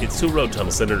 It's 2 road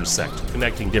tunnels that intersect,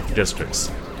 connecting different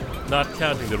districts. Not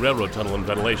counting the railroad tunnel and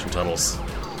ventilation tunnels.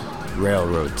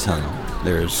 Railroad tunnel.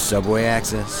 There's subway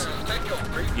access?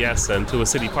 Yes, and to a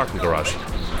city parking garage.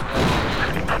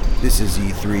 This is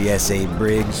E3SA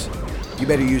Briggs. You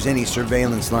better use any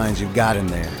surveillance lines you've got in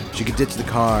there. She could ditch the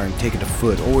car and take it to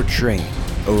foot or train.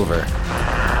 Over. 10-4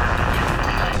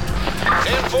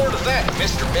 to that,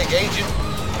 Mr. Big Agent.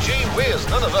 Gee whiz,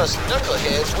 none of us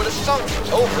knuckleheads would have sunk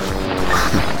it. Over.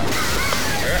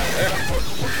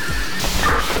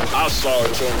 I saw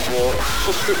it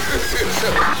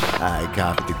 10-4. I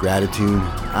copy the gratitude.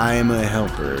 I am a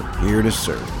helper, here to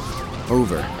serve.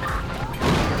 Over.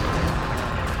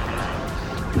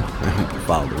 I hope you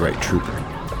followed the right trooper.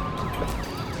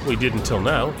 We did until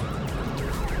now.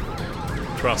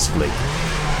 Trust me.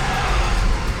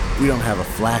 We don't have a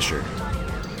flasher.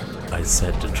 I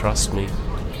said to trust me.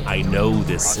 I know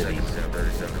this city.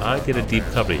 I did a deep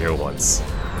cover here once.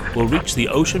 We'll reach the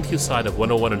ocean view side of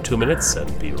 101 in 2 minutes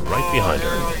and be right behind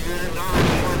her.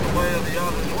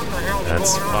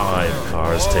 That's 5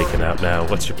 cars taken out now.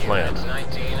 What's your plan?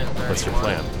 What's your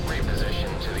plan?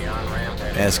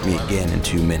 Ask me again in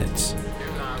 2 minutes.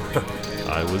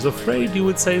 I was afraid you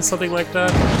would say something like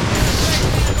that.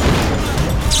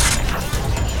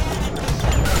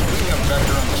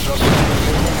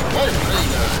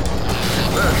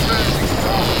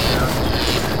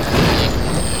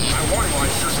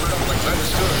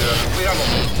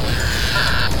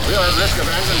 We are at risk of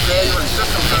engine failure and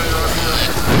system failure up here.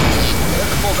 We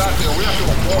have to pull back here. We have to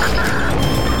abort.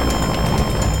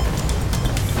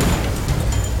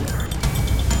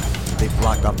 They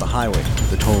blocked off the highway,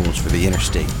 the tolls for the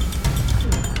interstate.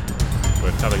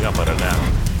 We're coming up on it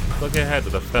now. Look ahead to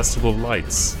the Festival of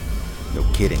Lights. No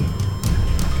kidding.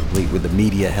 Complete with the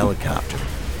media helicopter.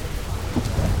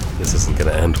 This isn't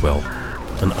gonna end well.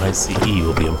 An ICE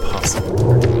will be impossible.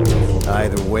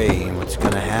 Either way, what's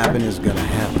gonna happen is gonna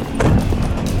happen.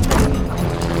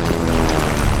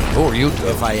 Who are you?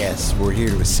 FIS, we're here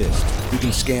to assist. You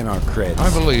can scan our creds.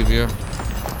 I believe you.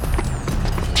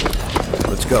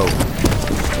 Let's go.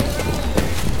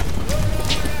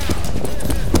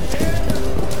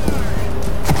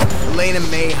 Elena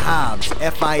Mae Hobbs,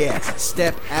 FIS,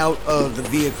 step out of the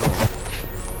vehicle.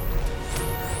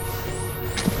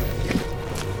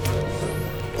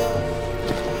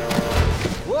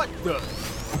 What the?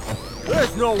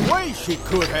 There's no way she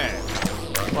could have.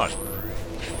 What?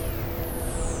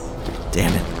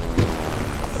 Damn it.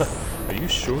 Are you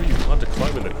sure you want to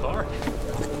climb in the car?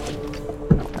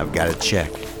 I've got to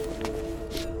check.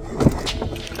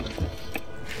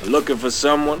 Looking for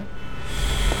someone?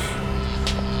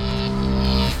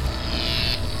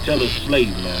 Tell his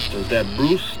slave masters that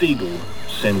Bruce Stiegel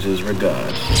sends his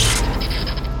regards.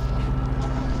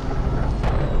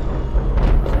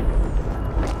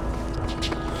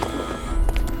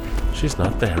 She's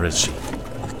not there, is she?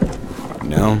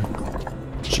 No,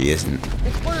 she isn't.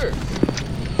 It's clear.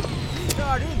 She's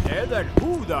not in there, then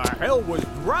who the hell was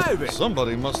driving?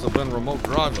 Somebody must have been remote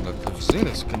driving it. If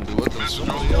Zenith can do it, then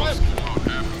somebody else can.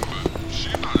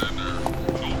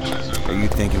 Are you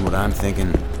thinking what I'm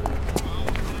thinking?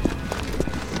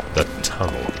 The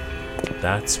tunnel.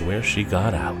 That's where she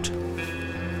got out.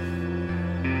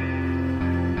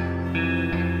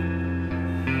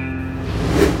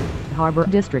 Harbor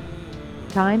District.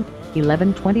 Time,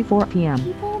 11:24 p.m.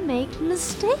 People make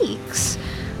mistakes.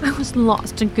 I was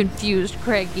lost and confused,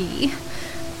 Craigie. I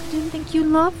didn't think you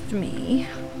loved me. I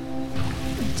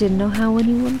didn't know how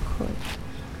anyone could.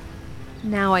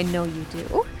 Now I know you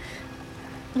do.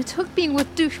 It took being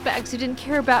with douchebags who didn't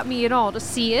care about me at all to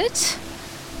see it.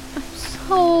 I'm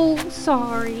so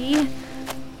sorry.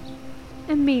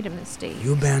 I made a mistake.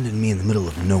 You abandoned me in the middle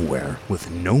of nowhere with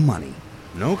no money,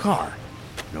 no car,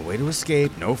 no way to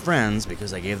escape, no friends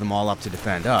because I gave them all up to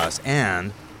defend us,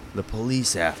 and the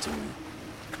police after me.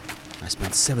 I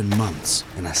spent 7 months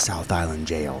in a South Island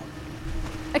jail.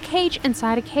 A cage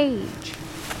inside a cage.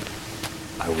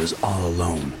 I was all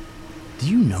alone. Do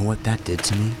you know what that did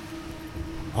to me?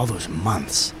 All those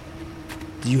months.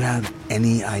 Do you have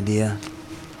any idea?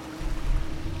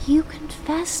 You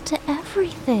confessed to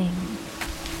everything.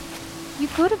 You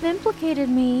could have implicated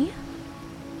me.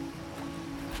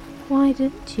 Why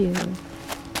didn't you?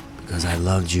 Because I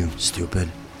loved you,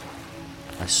 stupid.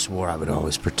 I swore I would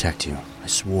always protect you. I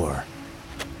swore.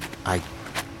 I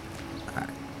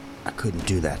couldn't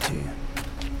do that to you.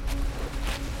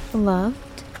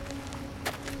 Loved?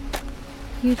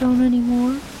 You don't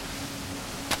anymore?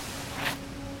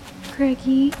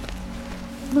 Craigie,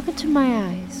 look into my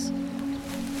eyes.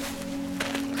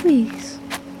 Please,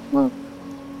 look.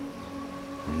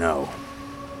 No.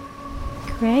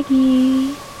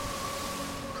 Craigie,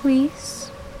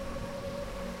 please.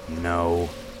 No.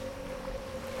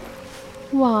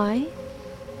 Why?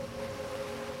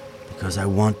 Because I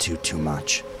want to too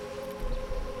much.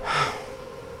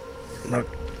 Look,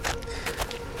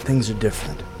 things are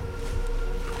different.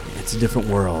 It's a different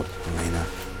world, Elena.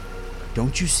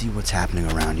 Don't you see what's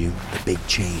happening around you? The big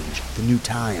change, the new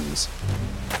times.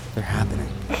 They're happening.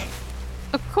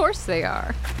 Of course they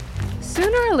are.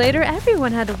 Sooner or later,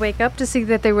 everyone had to wake up to see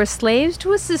that they were slaves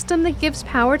to a system that gives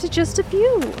power to just a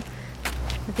few.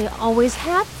 That they always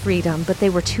had freedom, but they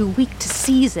were too weak to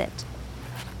seize it.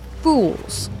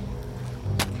 Fools.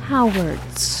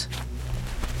 Cowards.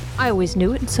 I always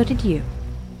knew it, and so did you.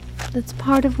 That's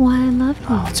part of why I love you.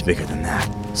 Oh, it's bigger than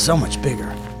that. So much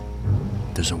bigger.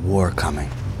 There's a war coming.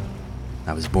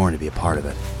 I was born to be a part of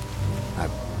it. I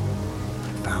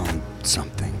found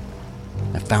something.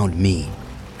 I found me.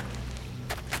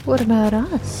 What about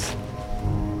us?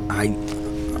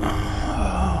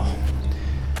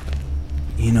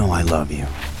 You know I love you.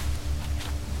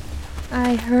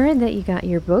 I heard that you got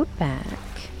your boat back.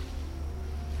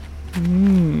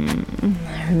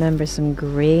 I remember some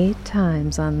great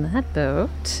times on that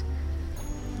boat.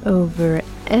 Over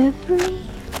every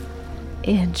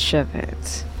inch of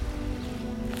it.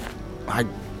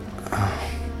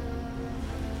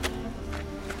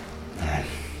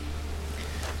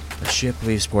 The ship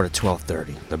leaves port at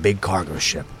 12:30. The big cargo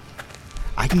ship.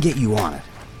 I can get you on it.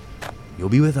 You'll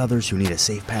be with others who need a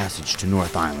safe passage to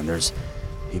North Island. There's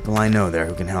people I know there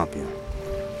who can help you.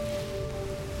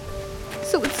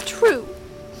 So it's true.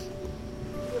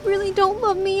 You really don't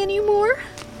love me anymore?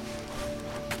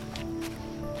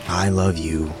 I love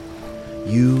you.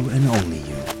 You and only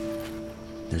you.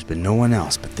 There's been no one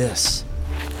else, but this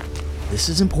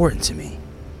is important to me.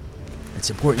 It's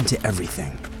important to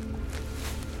everything.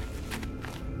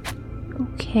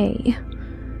 Okay.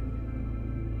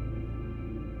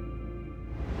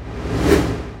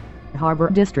 Harbor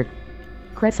District,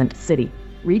 Crescent City,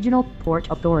 Regional Port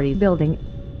Authority Building,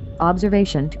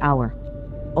 Observation Tower,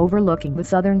 overlooking the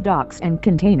southern docks and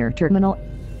container terminal.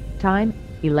 Time,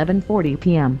 11:40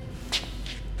 p.m.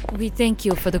 We thank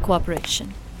you for the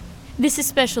cooperation. This is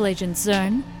Special Agent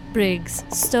Zern, Briggs,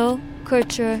 Stowe,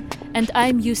 Kircher, and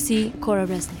I'm UC Cora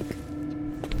Resnick.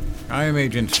 I'm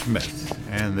Agent Smith,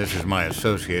 and this is my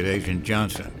associate, Agent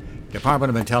Johnson, Department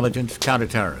of Intelligence,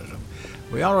 Counterterrorism.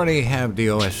 We already have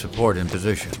DOS support in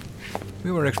position.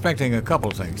 We were expecting a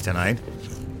couple things tonight.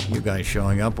 You guys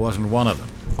showing up wasn't one of them.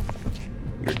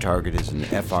 Your target is an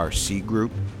FRC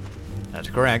group? That's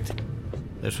correct.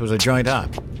 This was a joint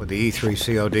op with the E3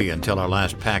 COD until our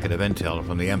last packet of intel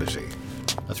from the embassy.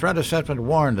 A threat assessment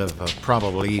warned of a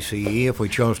probable ECE if we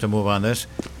chose to move on this.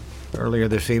 Earlier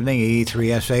this evening,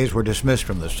 E3 SAs were dismissed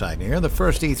from the site. You're the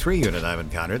first E3 unit I've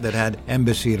encountered that had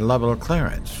embassy-level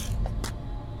clearance.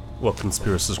 What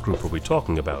conspiracist group are we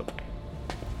talking about?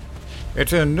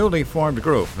 It's a newly formed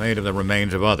group made of the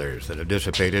remains of others that have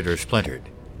dissipated or splintered.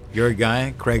 Your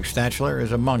guy, Craig Statchler,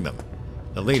 is among them.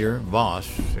 The leader, Voss,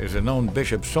 is a known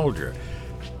bishop soldier,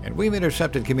 and we've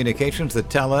intercepted communications that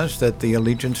tell us that the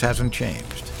allegiance hasn't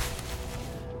changed.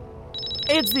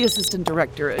 It's the assistant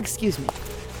director, excuse me.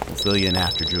 We'll fill you in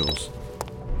after, Jules.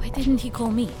 Why didn't he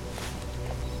call me?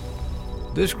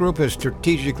 This group has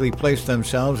strategically placed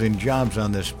themselves in jobs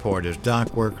on this port as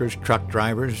dock workers, truck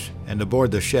drivers, and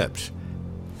aboard the ships.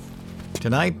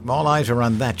 Tonight, all eyes are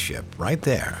on that ship, right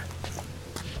there.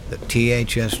 The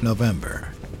THS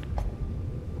November.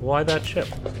 Why that ship?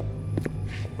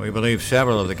 We believe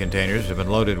several of the containers have been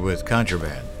loaded with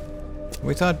contraband.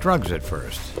 We thought drugs at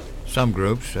first. Some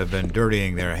groups have been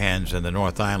dirtying their hands in the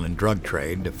North Island drug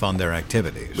trade to fund their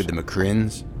activities. With the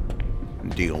McCuens?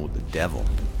 Deal with the devil.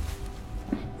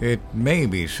 It may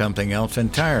be something else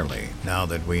entirely, now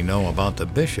that we know about the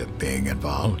bishop being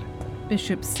involved.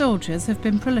 Bishop's soldiers have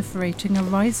been proliferating a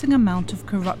rising amount of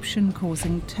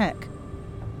corruption-causing tech.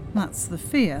 That's the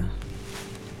fear.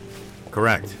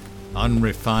 Correct.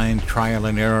 Unrefined,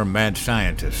 trial-and-error mad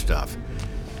scientist stuff.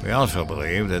 We also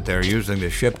believe that they're using the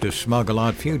ship to smuggle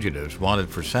out fugitives wanted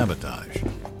for sabotage.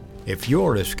 If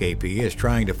your escapee is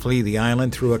trying to flee the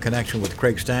island through a connection with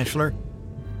Craig Statchler,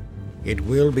 it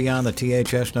will be on the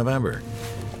THS November.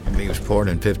 It leaves port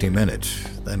in 50 minutes,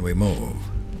 then we move.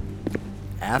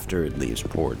 After it leaves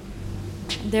port.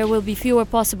 There will be fewer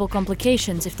possible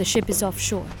complications if the ship is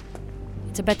offshore.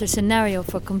 It's a better scenario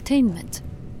for containment.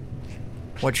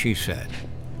 What she said.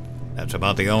 That's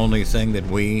about the only thing that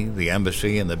we, the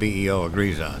embassy, and the BEO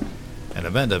agrees on. An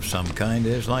event of some kind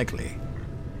is likely.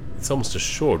 It's almost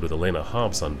assured with Elena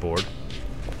Hobbs on board.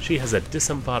 She has a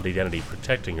disembodied entity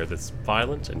protecting her that's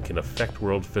violent and can affect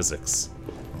world physics.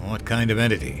 What kind of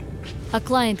entity? A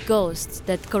client ghost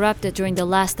that corrupted during the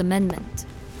last amendment.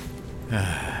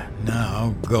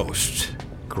 Now, ghosts.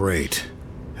 Great.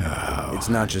 Oh. It's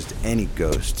not just any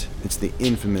ghost. It's the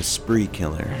infamous spree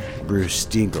killer, Bruce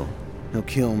Stiegel. He'll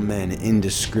kill men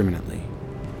indiscriminately.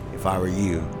 If I were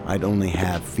you, I'd only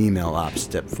have female ops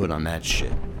step foot on that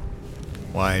shit.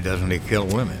 Why doesn't he kill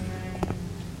women?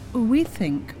 We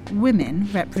think women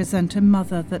represent a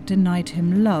mother that denied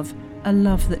him love, a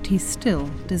love that he still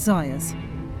desires.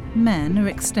 Men are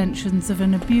extensions of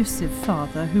an abusive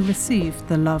father who received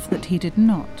the love that he did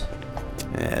not.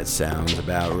 That sounds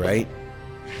about right.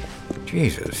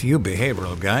 Jesus, you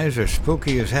behavioral guys are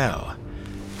spooky as hell.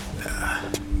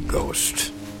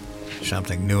 Ghost.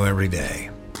 Something new every day.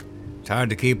 It's hard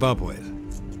to keep up with.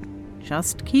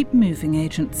 Just keep moving,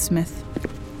 Agent Smith.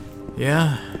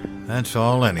 Yeah, that's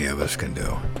all any of us can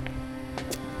do.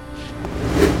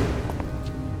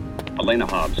 Elena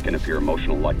Hobbs can appear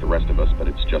emotional like the rest of us, but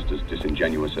it's just as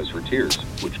disingenuous as her tears,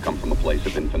 which come from a place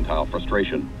of infantile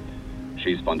frustration.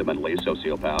 She's fundamentally a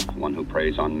sociopath, one who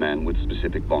preys on men with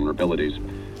specific vulnerabilities.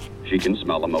 She can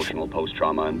smell emotional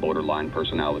post-trauma and borderline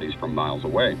personalities from miles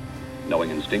away,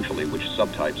 knowing instinctually which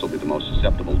subtypes will be the most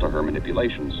susceptible to her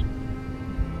manipulations.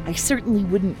 I certainly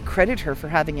wouldn't credit her for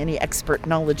having any expert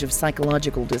knowledge of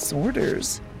psychological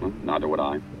disorders. Well, neither would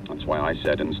I. That's why I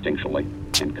said instinctually,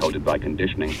 encoded by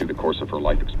conditioning through the course of her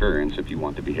life experience, if you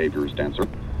want the behaviorist answer.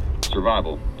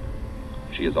 Survival.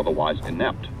 She is otherwise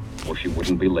inept, or she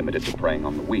wouldn't be limited to preying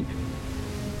on the weak.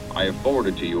 I have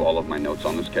forwarded to you all of my notes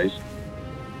on this case.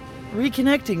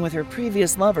 Reconnecting with her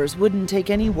previous lovers wouldn't take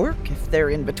any work if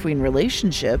they're in between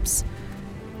relationships.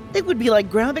 It would be like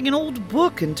grabbing an old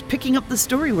book and picking up the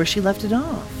story where she left it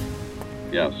off.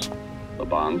 Yes, the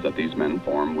bonds that these men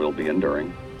form will be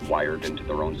enduring, wired into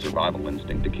their own survival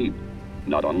instinct to keep,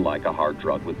 not unlike a hard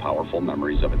drug with powerful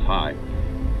memories of its high.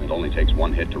 It only takes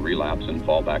one hit to relapse and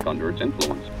fall back under its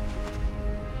influence.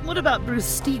 What about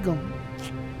Bruce Stiegel?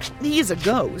 He's a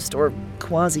ghost, or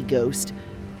quasi-ghost.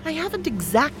 I haven't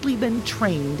exactly been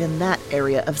trained in that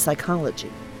area of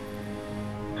psychology.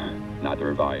 Neither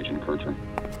have I, Agent Kircher.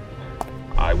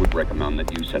 I would recommend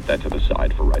that you set that to the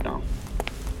side for right now.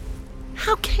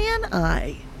 How can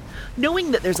I?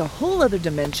 Knowing that there's a whole other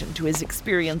dimension to his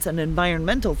experience and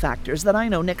environmental factors that I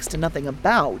know next to nothing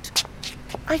about,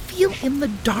 I feel in the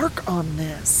dark on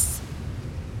this.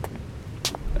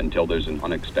 Until there's an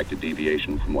unexpected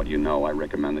deviation from what you know, I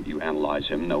recommend that you analyze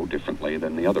him no differently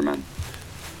than the other men.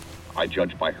 I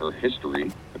judge by her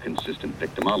history a consistent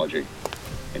victimology,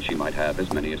 and she might have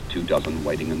as many as 24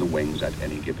 waiting in the wings at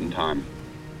any given time.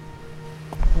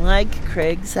 Like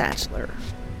Craig Satchler.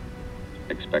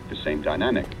 Expect the same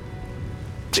dynamic.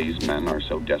 These men are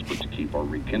so desperate to keep or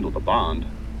rekindle the bond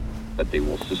that they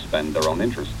will suspend their own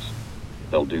interests.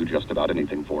 They'll do just about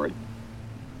anything for it.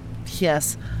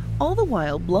 Yes, all the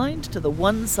while blind to the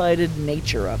one-sided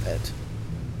nature of it.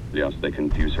 Yes, they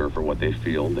confuse her for what they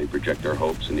feel. They project their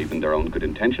hopes and even their own good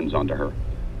intentions onto her.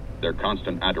 Their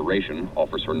constant adoration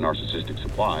offers her narcissistic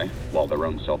supply, while their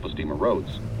own self-esteem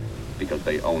erodes. Because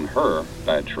they own her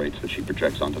bad traits that she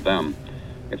projects onto them.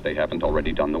 If they haven't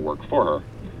already done the work for her,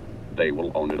 they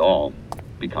will own it all,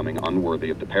 becoming unworthy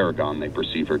of the paragon they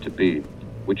perceive her to be,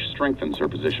 which strengthens her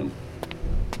position.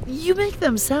 You make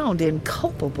them sound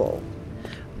inculpable.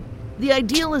 The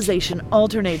idealization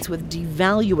alternates with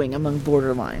devaluing among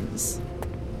borderlines.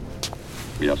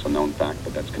 Yes, a known fact,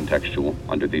 but that's contextual.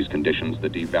 Under these conditions, the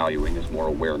devaluing is more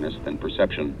awareness than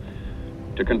perception.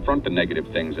 To confront the negative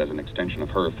things as an extension of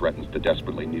her threatens the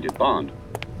desperately needed bond,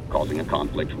 causing a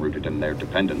conflict rooted in their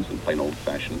dependence and plain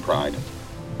old-fashioned pride.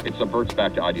 It subverts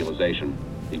back to idealization,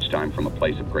 each time from a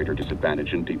place of greater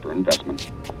disadvantage and deeper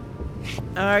investment.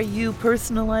 Are you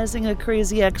personalizing a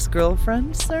crazy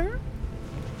ex-girlfriend, sir?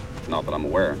 Not that I'm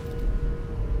aware.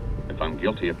 If I'm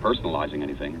guilty of personalizing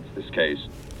anything, it's this case.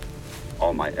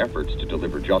 All my efforts to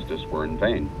deliver justice were in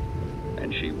vain,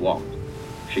 and she walked.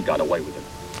 She got away with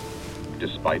it,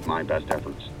 despite my best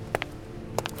efforts.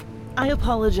 I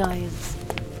apologize.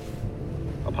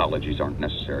 Apologies aren't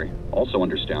necessary. Also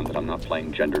understand that I'm not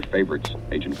playing gender favorites,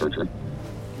 Agent Kircher.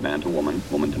 Man to woman,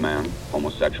 woman to man,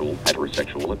 homosexual,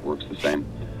 heterosexual, it works the same.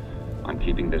 I'm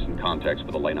keeping this in context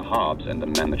with Elena Hobbs and the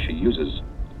men that she uses.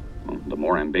 The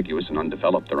more ambiguous and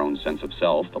undeveloped their own sense of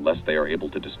self, the less they are able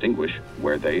to distinguish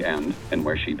where they end and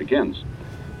where she begins.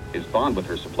 His bond with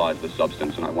her supplies the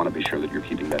substance, and I want to be sure that you're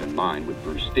keeping that in mind with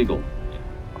Bruce Stiegel.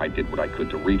 I did what I could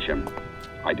to reach him.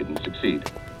 I didn't succeed.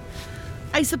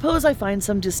 I suppose I find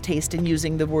some distaste in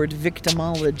using the word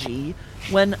victimology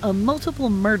when a multiple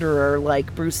murderer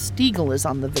like Bruce Stiegel is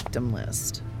on the victim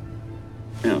list.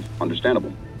 Yeah,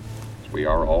 understandable. We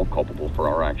are all culpable for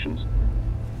our actions.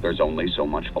 There's only so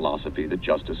much philosophy that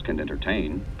justice can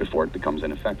entertain before it becomes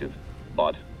ineffective.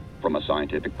 But, from a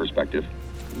scientific perspective,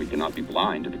 we cannot be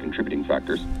blind to the contributing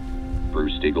factors.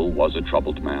 Bruce Stiegel was a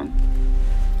troubled man,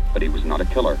 but he was not a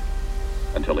killer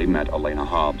until he met Elena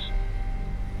Hobbs.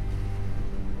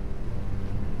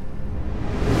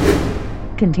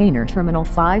 Container Terminal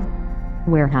 5,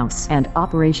 Warehouse and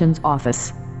Operations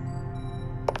Office.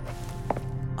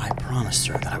 I promised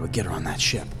her that I would get her on that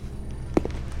ship.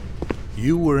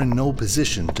 You were in no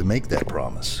position to make that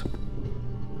promise.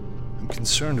 I'm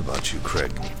concerned about you,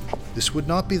 Craig. This would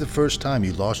not be the first time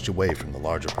you lost your way from the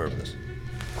larger purpose.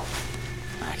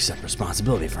 I accept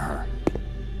responsibility for her.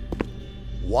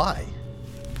 Why?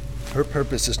 Her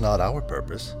purpose is not our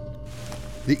purpose.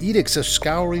 The edicts are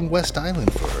scouring West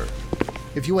Island for her.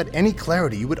 If you had any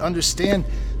clarity, you would understand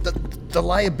the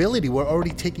liability we're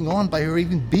already taking on by her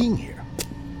even being here.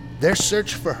 Their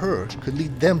search for her could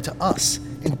lead them to us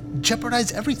and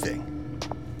jeopardize everything.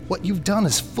 What you've done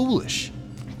is foolish.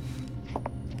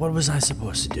 What was I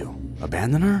supposed to do?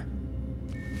 Abandon her?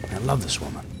 I love this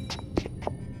woman.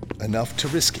 Enough to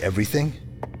risk everything?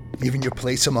 Even your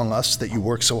place among us that you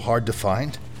work so hard to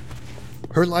find?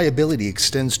 Her liability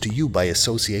extends to you by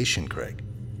association, Craig.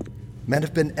 Men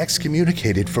have been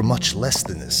excommunicated for much less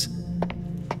than this.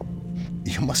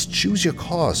 You must choose your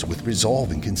cause with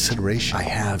resolve and consideration. I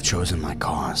have chosen my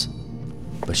cause,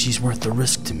 but she's worth the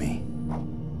risk to me.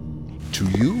 To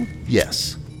you,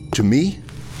 yes. To me,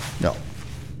 no.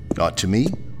 Not to me,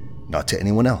 not to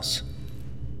anyone else.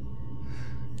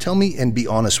 Tell me and be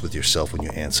honest with yourself when you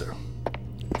answer.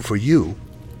 For you,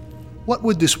 what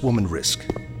would this woman risk?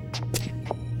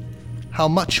 How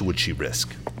much would she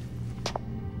risk?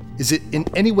 Is it in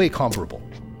any way comparable?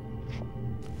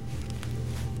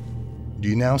 Do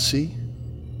you now see?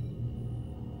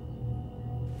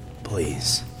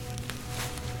 Please.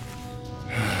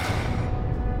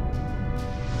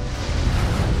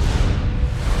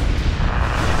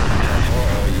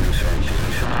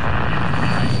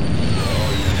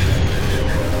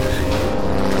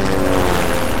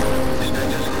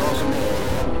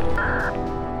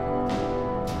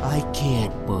 I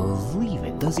can't believe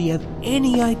it. Does he have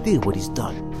any idea what he's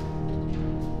done?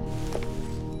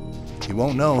 He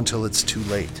won't know until it's too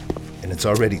late, and it's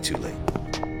already too late.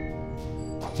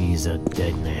 He's a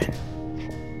dead man.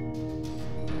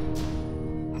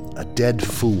 A dead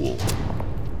fool.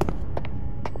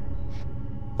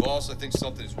 Boss, I think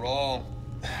something's wrong.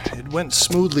 It went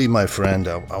smoothly, my friend.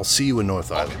 I'll see you in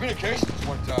North Island. Communications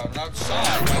went down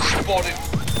outside. I spotted.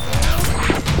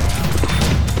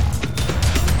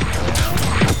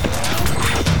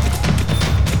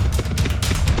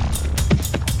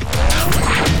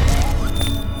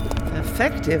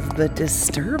 Effective but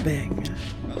disturbing.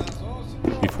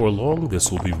 Before long,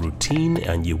 this will be routine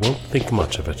and you won't think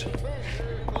much of it.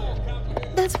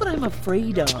 That's what I'm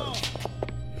afraid of.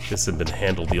 If this had been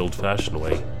handled the old-fashioned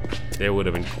way, there would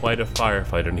have been quite a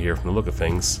firefight in here from the look of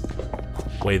things.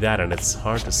 Weigh that and it's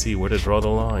hard to see where to draw the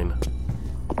line.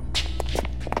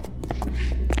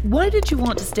 Why did you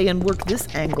want to stay and work this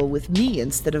angle with me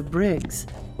instead of Briggs?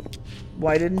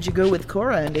 Why didn't you go with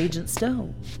Cora and Agent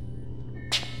Stowe?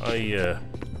 I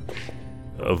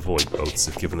avoid boats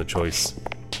if given the choice.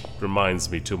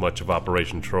 Reminds me too much of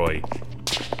Operation Troy.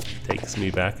 Takes me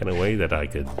back in a way that I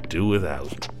could do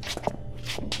without.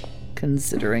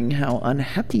 Considering how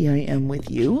unhappy I am with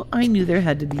you, I knew there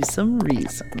had to be some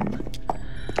reason.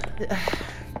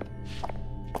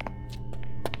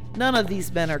 None of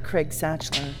these men are Craig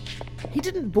Satchler. He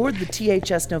didn't board the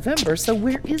THS November, so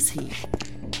where is he?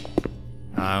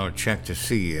 I'll check to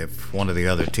see if one of the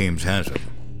other teams has him.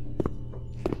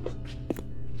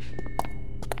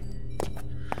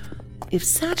 If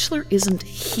Satchler isn't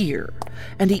here,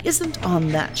 and he isn't on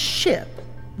that ship,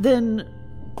 then...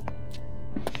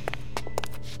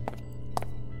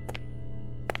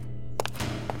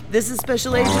 This is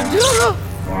Special Agent...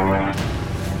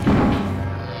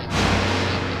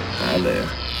 Hi there.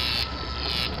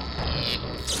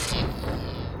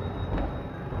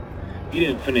 You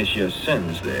didn't finish your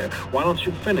sentence there. Why don't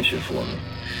you finish it for me?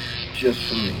 Just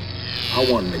for me. I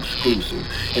want an exclusive.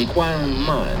 Inquiring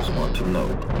minds want to know.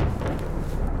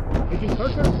 Agent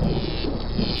Parker?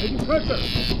 Agent Parker!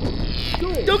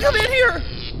 Don't come in here!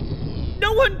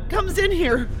 No one comes in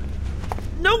here!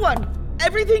 No one!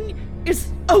 Everything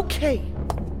is okay.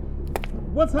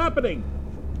 What's happening?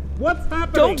 What's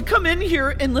happening? Don't come in here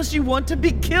unless you want to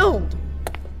be killed.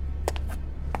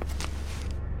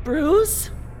 Bruce?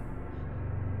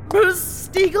 Bruce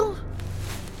Stiegel?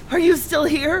 Are you still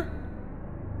here?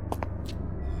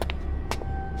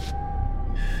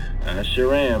 I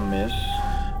sure am, miss.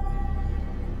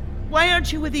 Why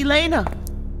aren't you with Elena?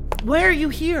 Why are you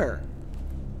here?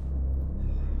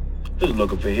 Just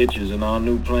looking for hitches in our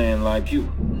new plan like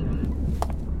you.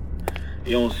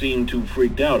 You don't seem too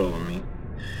freaked out over me.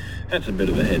 That's a bit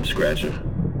of a head scratcher.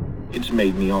 It's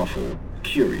made me awful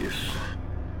curious.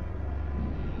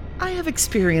 I have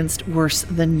experienced worse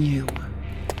than you.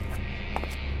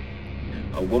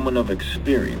 A woman of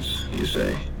experience, you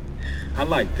say? I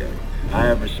like that. I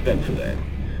have respect for that.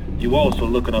 You also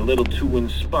looking a little too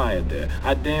inspired there.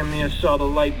 I damn near saw the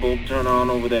light bulb turn on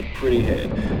over that pretty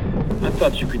head. I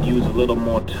thought you could use a little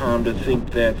more time to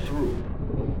think that through.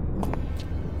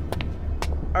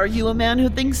 Are you a man who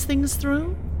thinks things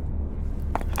through?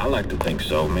 I like to think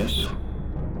so, miss.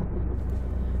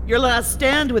 Your last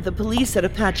stand with the police at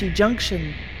Apache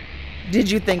Junction. Did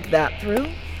you think that through?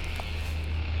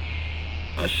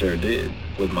 I sure did,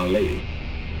 with my lady.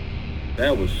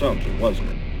 That was something, wasn't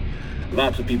it?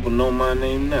 Lots of people know my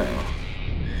name now.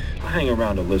 I hang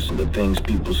around to listen to things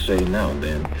people say now and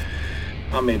then.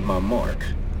 I made my mark.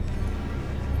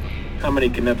 How many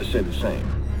can never say the same?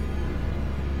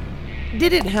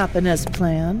 Did it happen as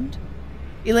planned?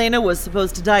 Elena was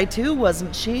supposed to die too,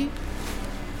 wasn't she?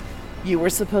 You were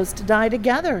supposed to die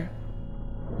together.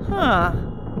 Huh.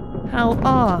 How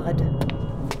odd.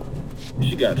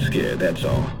 She got scared, that's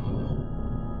all.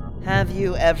 Have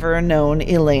you ever known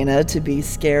Elena to be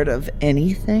scared of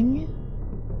anything?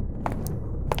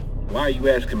 Why are you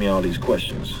asking me all these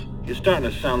questions? You're starting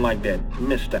to sound like that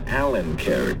Mr. Allen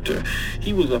character.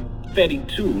 He was a Fetty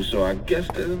too, so I guess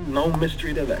there's no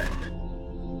mystery to that.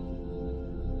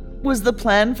 Was the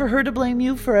plan for her to blame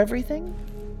you for everything?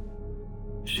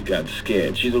 She got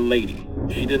scared. She's a lady.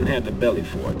 She didn't have the belly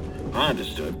for it. I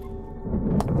understood.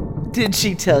 Did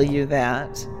she tell you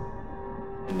that?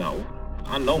 No.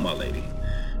 I know my lady.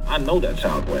 I know that's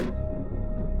how it went.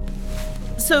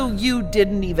 So you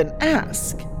didn't even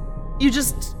ask? You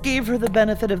just gave her the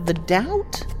benefit of the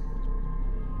doubt?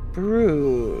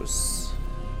 Bruce.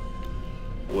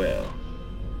 Well.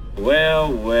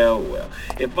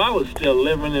 If I was still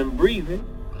living and breathing,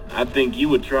 I think you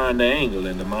were trying to angle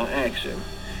into my action.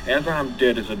 As I'm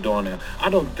dead as a doornail, I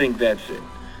don't think that's it.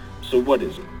 So what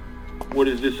is it? What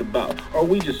is this about? Or are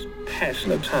we just passing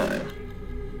the time?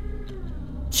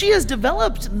 She has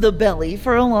developed the belly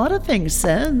for a lot of things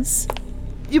since.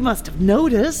 You must have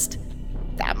noticed.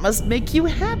 That must make you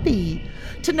happy.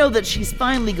 To know that she's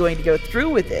finally going to go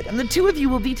through with it, and the two of you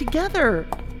will be together.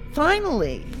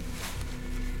 Finally.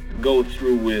 Go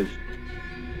through with...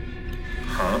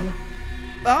 Huh?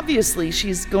 Obviously,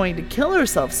 she's going to kill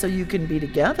herself so you can be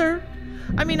together.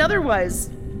 I mean, otherwise...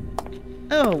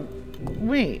 Oh,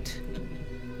 wait.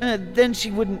 Then she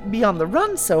wouldn't be on the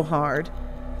run so hard.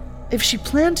 If she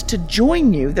planned to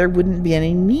join you, there wouldn't be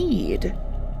any need.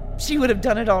 She would have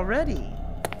done it already.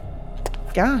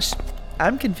 Gosh,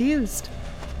 I'm confused.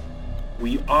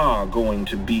 We are going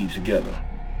to be together.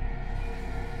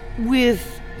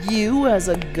 With you as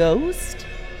a ghost?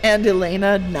 And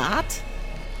Elena not?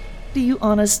 Do you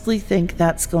honestly think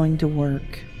that's going to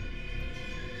work?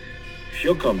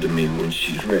 She'll come to me when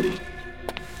she's ready.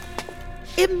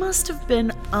 It must have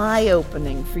been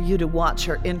eye-opening for you to watch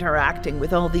her interacting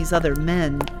with all these other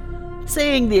men,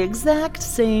 saying the exact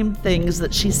same things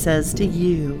that she says to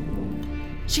you.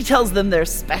 She tells them they're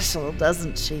special,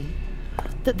 doesn't she?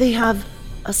 That they have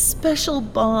a special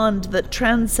bond that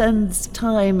transcends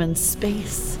time and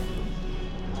space.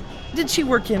 Did she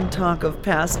work in talk of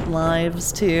past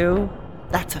lives, too?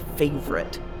 That's a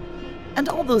favorite. And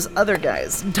all those other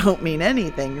guys don't mean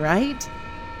anything, right?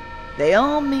 They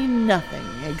all mean nothing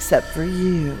except for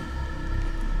you.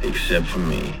 Except for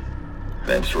me.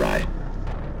 That's right.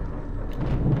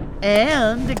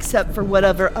 And except for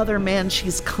whatever other man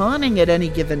she's conning at any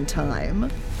given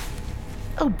time.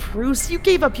 Oh, Bruce, you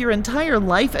gave up your entire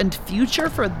life and future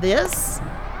for this?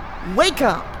 Wake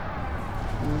up!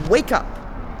 Wake up!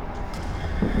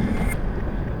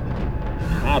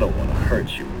 I don't want to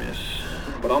hurt you, miss,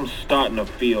 but I'm starting to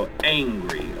feel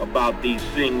angry about these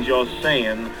things you're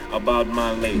saying about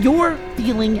my lady. You're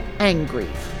feeling angry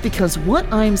because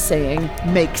what I'm saying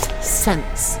makes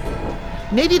sense.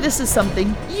 Maybe this is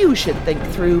something you should think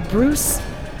through, Bruce.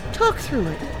 Talk through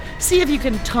it. See if you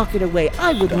can talk it away.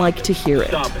 I would like to hear it.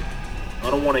 Stop it.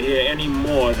 I don't want to hear any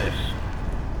more of this.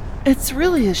 It's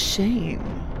really a shame.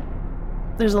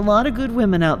 There's a lot of good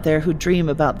women out there who dream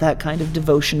about that kind of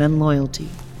devotion and loyalty.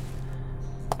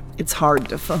 It's hard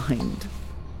to find.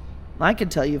 I can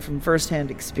tell you from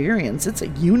first-hand experience, it's a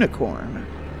unicorn.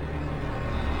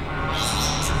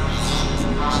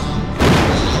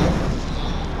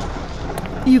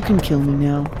 You can kill me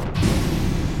now.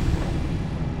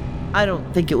 I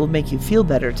don't think it will make you feel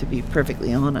better, to be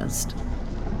perfectly honest.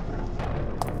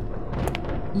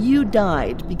 You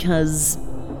died because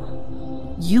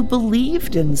you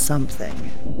believed in something.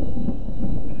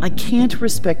 I can't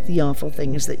respect the awful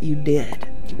things that you did,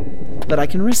 but I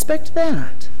can respect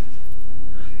that.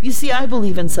 You see, I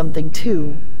believe in something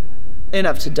too,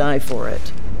 enough to die for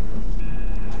it.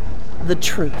 The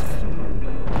truth.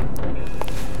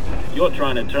 You're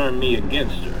trying to turn me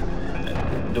against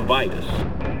her. Divide us.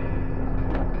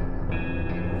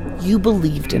 You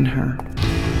believed in her.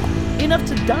 Enough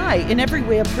to die in every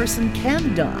way a person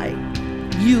can die.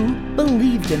 You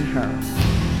believed in her.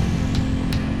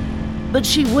 But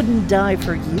she wouldn't die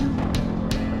for you.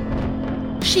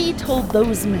 She told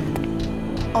those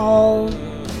men all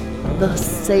the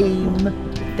same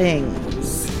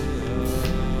things.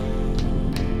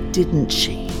 Didn't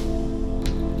she?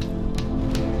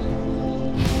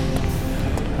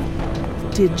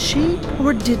 Did she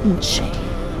or didn't she?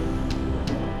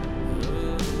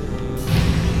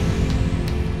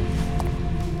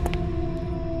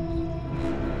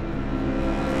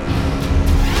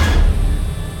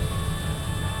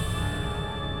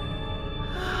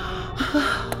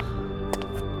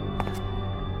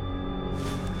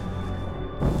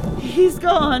 He's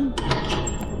gone.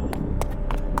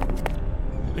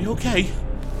 Are you okay?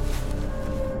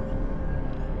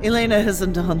 Elena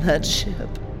isn't on that ship.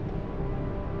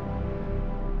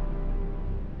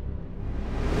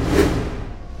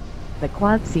 The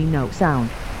quad see no sound.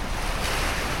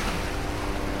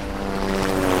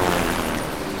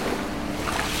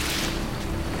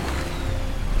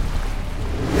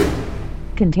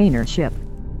 Container ship.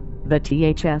 The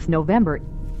THS November.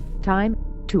 Time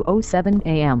 2:07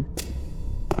 a.m.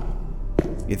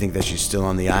 You think that she's still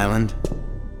on the island?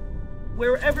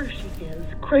 Wherever she is,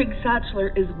 Craig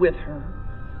Satchler is with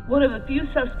her. One of the few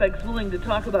suspects willing to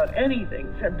talk about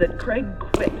anything said that Craig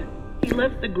quit. He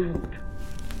left the group.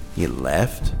 He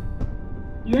left?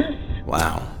 Yes.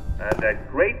 Wow. And at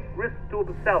great risk to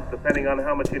himself, depending on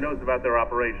how much he knows about their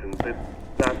operations. It's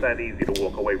not that easy to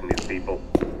walk away from these people.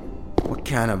 What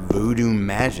kind of voodoo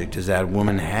magic does that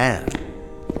woman have?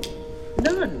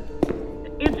 None.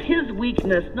 It's his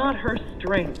weakness, not her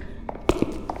strength.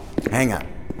 Hang on.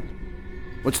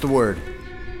 What's the word?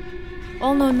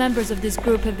 All known members of this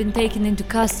group have been taken into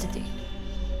custody,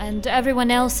 and everyone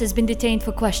else has been detained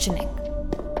for questioning.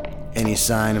 Any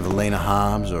sign of Elena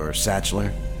Hobbs or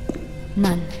Satchler?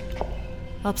 None.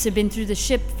 Ops have been through the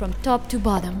ship from top to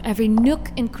bottom, every nook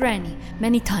and cranny,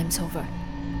 many times over.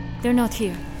 They're not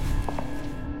here.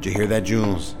 Did you hear that,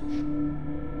 Jules?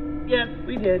 Yes,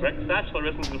 we did. Craig Satchler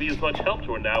isn't going to be as much help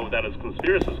to her now without his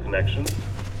conspiracist connections.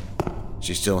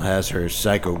 She still has her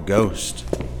psycho ghost.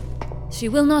 She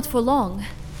will not for long.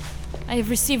 I have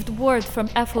received word from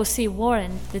FOC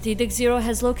Warren that Edict 0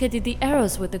 has located the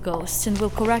arrows with the ghosts and will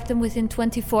correct them within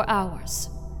 24 hours.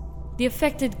 The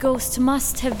affected ghost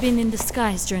must have been in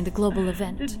disguise during the global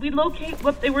event. Did we locate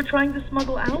what they were trying to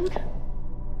smuggle out?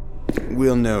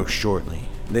 We'll know shortly.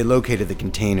 They located the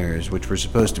containers, which were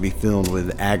supposed to be filled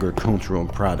with agricultural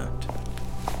product.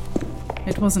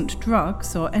 It wasn't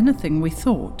drugs or anything we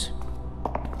thought.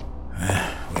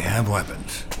 We have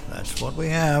weapons. That's what we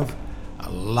have. A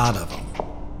lot of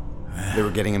them. They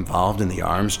were getting involved in the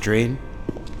arms trade?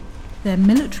 They're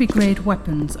military-grade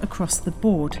weapons across the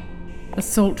board.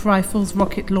 Assault rifles,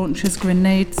 rocket launchers,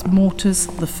 grenades, mortars,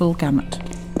 the full gamut.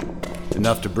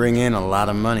 Enough to bring in a lot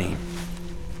of money.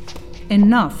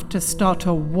 Enough to start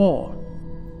a war.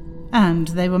 And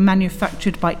they were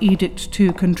manufactured by Edict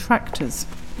 2 contractors.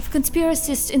 If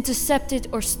conspiracists intercepted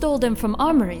or stole them from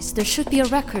armories, there should be a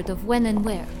record of when and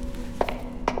where.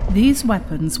 These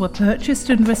weapons were purchased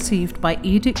and received by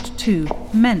Edict 2,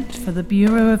 meant for the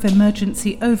Bureau of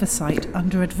Emergency Oversight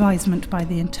under advisement by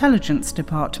the Intelligence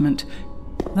Department.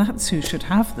 That's who should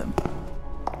have them.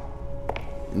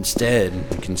 Instead,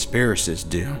 conspiracists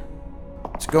do.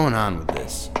 What's going on with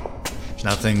this?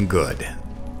 Nothing good.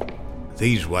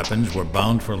 These weapons were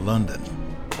bound for London.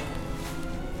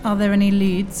 Are there any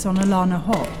leads on Alana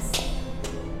Hobbs?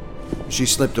 She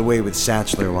slipped away with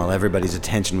Satchler while everybody's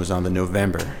attention was on the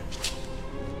November.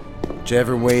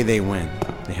 Whichever way they went,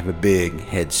 they have a big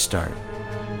head start.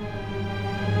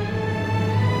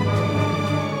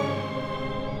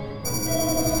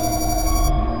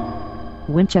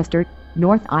 Winchester,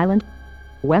 North Island,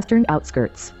 western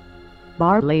outskirts.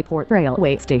 Barleyport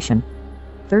Railway Station.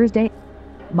 Thursday,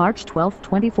 March 12,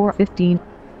 2415.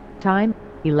 Time,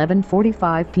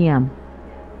 11:45 p.m.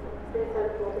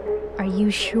 Are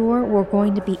you sure we're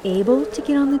going to be able to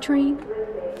get on the train?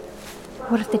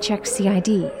 What if they check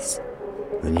CIDs?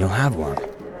 then you'll have one.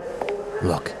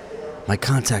 Look, my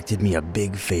contact did me a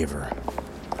big favor.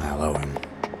 I'll owe him.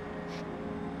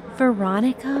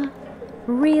 Veronica?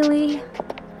 Really?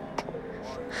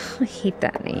 I hate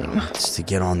that name. It's to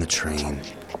get on the train.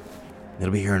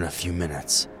 It'll be here in a few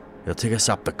minutes. It'll take us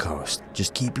up the coast.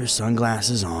 Just keep your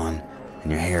sunglasses on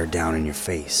and your hair down in your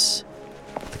face.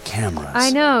 The cameras. I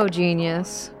know,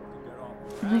 genius.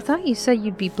 I thought you said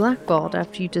you'd be blackballed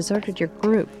after you deserted your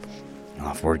group.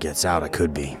 Well, if word gets out, I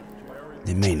could be.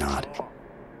 It may not.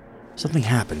 Something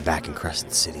happened back in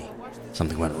Crescent City.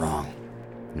 Something went wrong.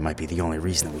 It might be the only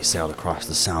reason that we sailed across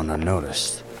the Sound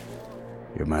unnoticed.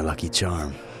 You're my lucky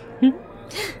charm.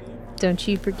 Don't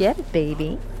you forget it,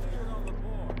 baby.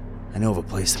 I know of a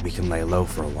place that we can lay low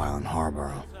for a while in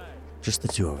Harborough. Just the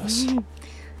two of us.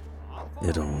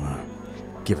 It'll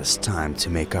give us time to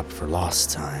make up for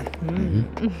lost time.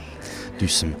 Do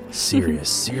some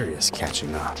serious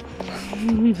catching up.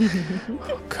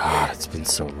 Oh God, it's been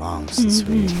so long since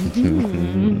we...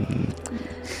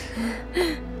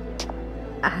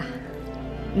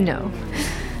 No.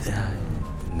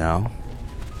 No?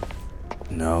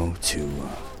 No to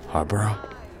Harborough?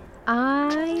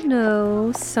 I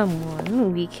know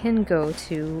someone we can go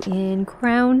to in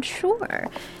Crown Shore.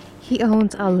 He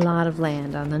owns a lot of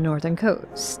land on the northern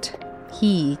coast.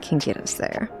 He can get us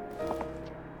there.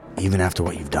 Even after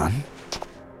what you've done?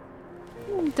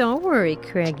 Don't worry,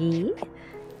 Craigie.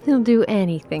 He'll do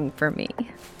anything for me.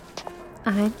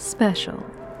 I'm special.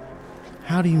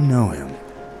 How do you know him?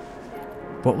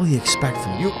 What will he expect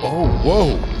from you? Oh,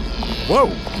 whoa! Whoa!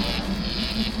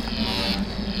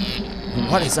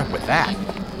 What is up with that?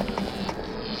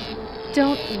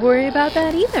 Don't worry about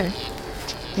that either.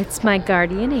 It's my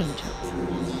guardian angel.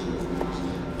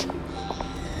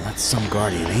 That's some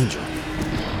guardian angel.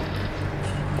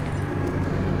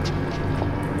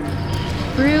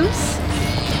 Bruce?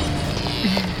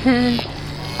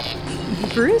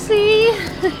 Brucey?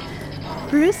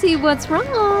 Brucey, what's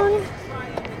wrong?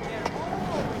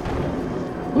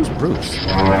 Who's Bruce?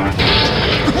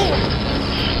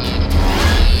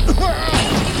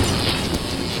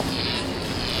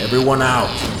 Everyone out.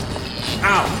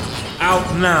 Out.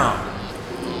 Out now.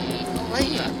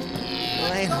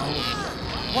 Elena,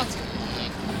 what?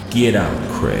 Get out,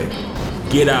 Craig.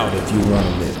 Get out if you want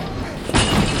to live.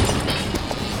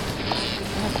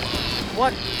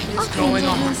 What is going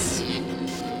on?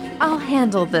 I'll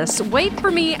handle this. Wait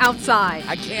for me outside.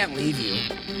 I can't leave you.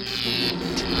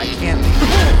 I can't leave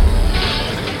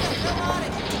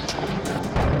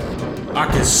you. I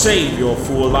can save your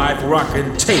fool life or I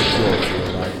can take your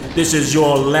fool life. This is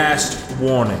your last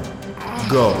warning.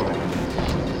 Go.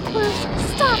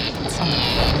 Stop.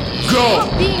 Go!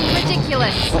 Stop being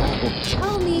ridiculous.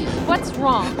 Tell me what's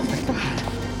wrong.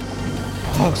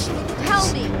 Tell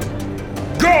me.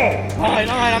 Go! Alright,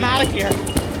 I'm out of here.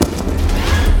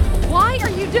 Why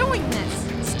are you doing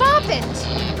this? Stop it!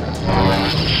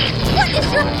 What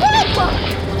is your problem?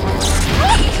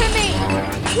 Talk to me!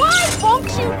 Why won't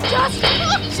you just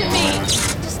talk to me?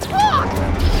 Just talk!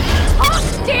 Talk,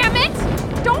 damn it!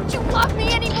 Don't you love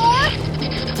me anymore?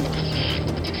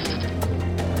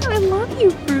 I love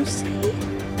you, Brucey.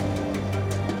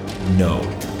 No.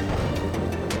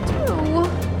 Oh,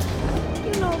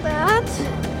 you know that.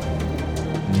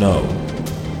 No.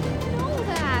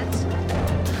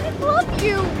 I love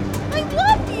you! I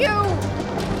love you!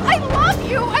 I love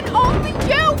you and only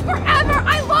you forever!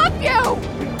 I love you!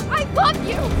 I love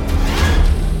you!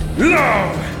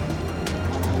 Love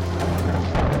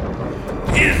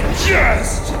is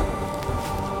just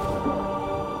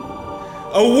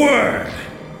a word.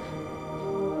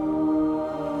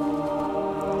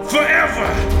 Forever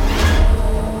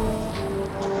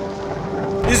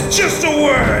is just a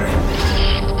word.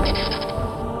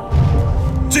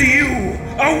 To you,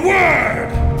 a word!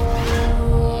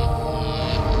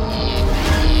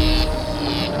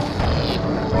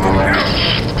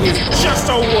 Is just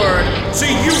a word to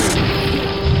you!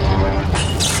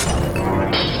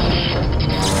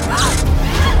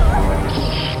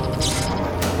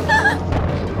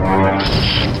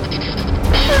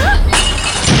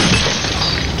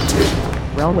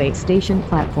 Railway station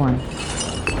platform.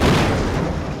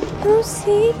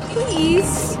 Brucey,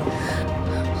 please.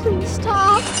 Please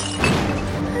stop.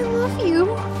 I love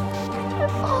you.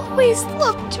 I've always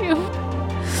loved you.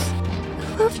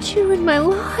 I loved you in my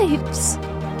lives.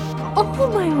 All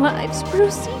my lives,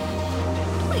 Brucey.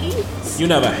 Please. You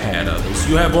never had others.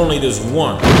 You have only this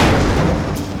one.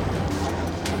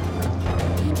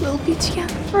 We'll be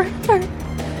together forever.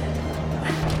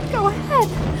 Go ahead.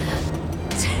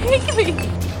 Take me.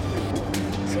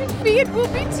 Take me and we'll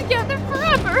be together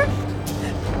forever.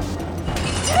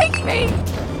 Take me.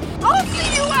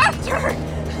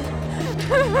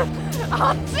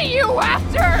 I'll see you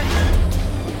after!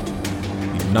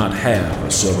 You do not have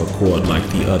a silver cord like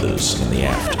the others in the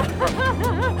after.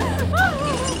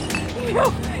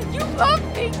 You love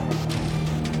me!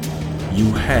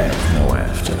 You have no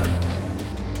after.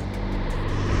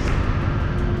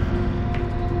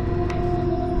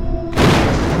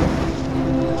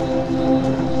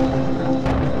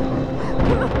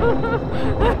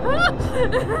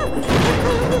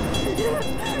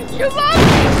 You love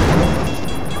me!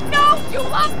 You know you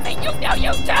love me! You know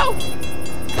you do!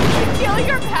 I feel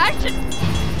your passion!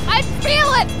 I feel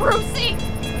it, Brucey!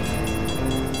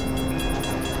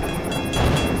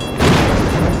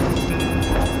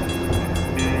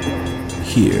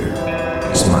 Here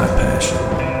is my passion.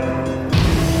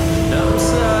 No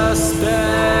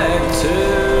suspect to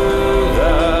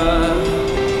the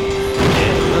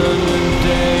imminent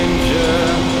danger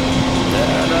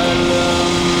that I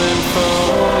lament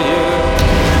for you.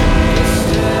 You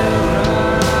stare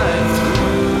right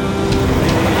through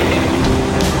me.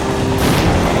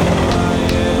 My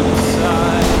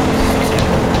insides,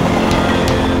 my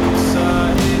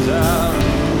insides out.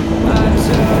 I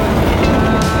turn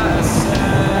my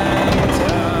center.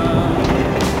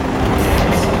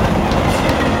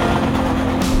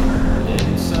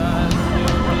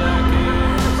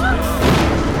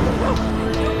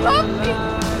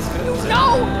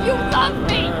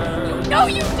 know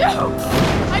you do!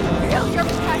 I feel your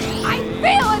passion! I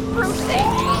feel it, Brucey!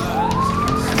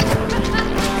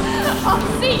 I'll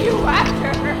see you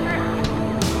after!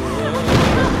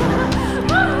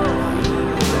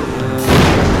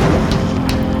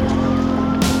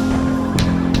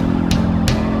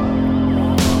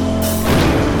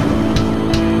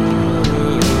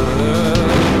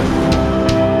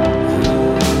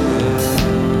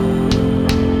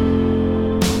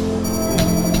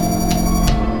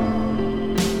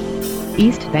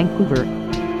 East Vancouver,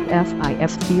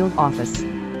 FIS Field Office.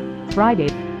 Friday,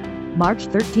 March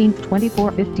 13,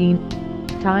 2015.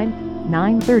 Time,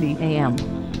 9:30 a.m.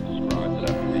 Described that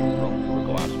after being thrown through a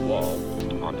glass wall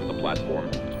onto the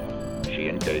platform, she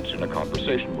engaged in a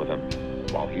conversation with him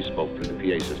while he spoke through the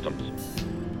PA systems.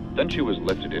 Then she was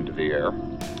lifted into the air,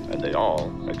 and they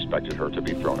all expected her to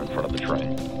be thrown in front of the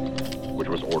train, which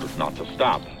was ordered not to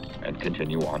stop and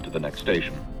continue on to the next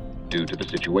station due to the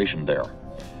situation there.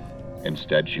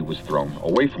 Instead, she was thrown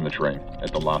away from the train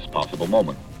at the last possible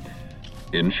moment.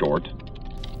 In short,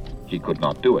 he could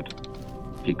not do it.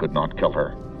 He could not kill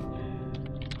her.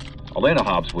 Elena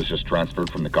Hobbs was just transferred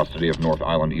from the custody of North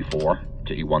Island E4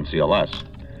 to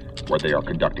E1CLS, where they are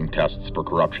conducting tests for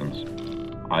corruptions.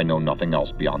 I know nothing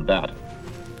else beyond that.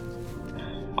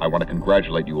 I want to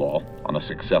congratulate you all on a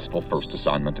successful first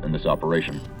assignment in this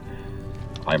operation.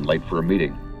 I am late for a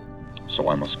meeting, so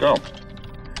I must go.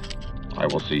 I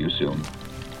will see you soon.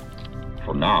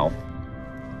 For now,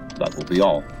 that will be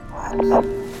all.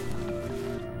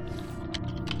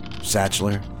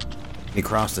 Satchler? He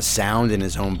crossed the Sound in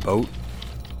his own boat?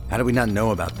 How did we not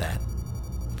know about that?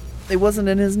 It wasn't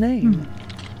in his name.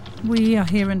 We are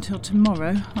here until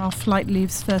tomorrow. Our flight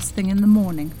leaves first thing in the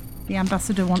morning. The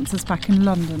ambassador wants us back in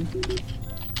London.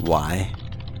 Why?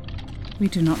 We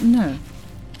do not know.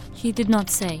 He did not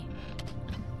say.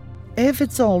 If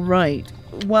it's all right,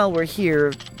 while we're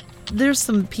here, there's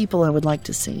some people I would like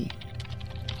to see.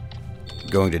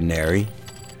 Going to Neri?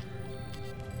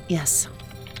 Yes.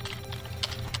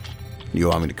 You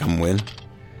want me to come with?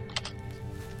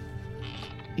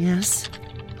 Yes.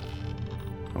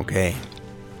 Okay.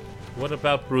 What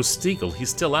about Bruce Stiegel? He's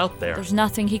still out there. There's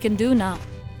nothing he can do now.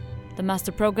 The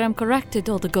master program corrected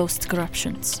all the ghost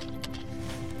corruptions.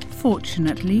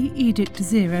 Fortunately, Edict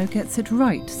 0 gets it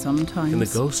right sometimes. Can the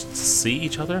ghosts see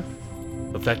each other?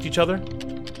 Affect each other?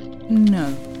 No.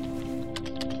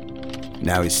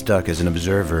 Now he's stuck as an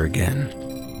observer again.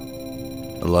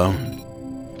 Alone.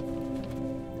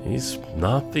 He's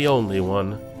not the only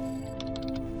one.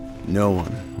 No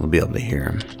one will be able to hear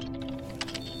him.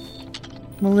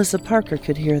 Melissa Parker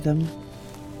could hear them.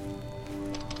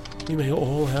 We may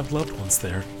all have loved ones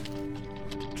there.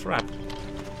 Trapped.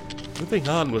 Living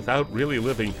on without really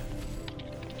living.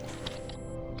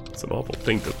 It's an awful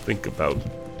thing to think about.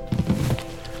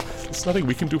 There's nothing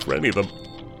we can do for any of them.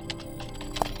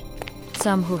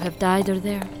 Some who have died are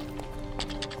there.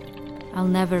 I'll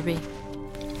never be.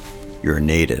 You're a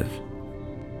native.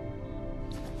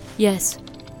 Yes.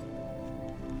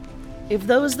 If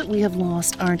those that we have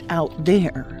lost aren't out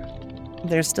there,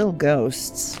 they're still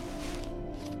ghosts.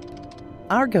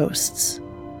 Our ghosts.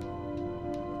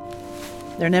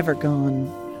 They're never gone.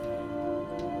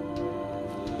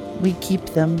 We keep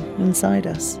them inside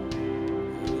us.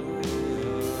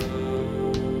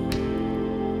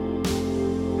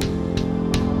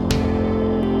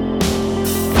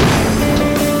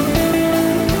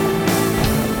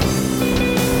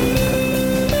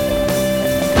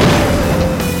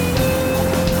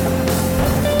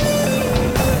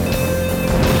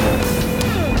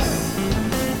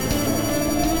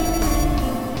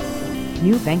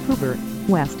 New Vancouver,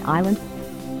 West Island.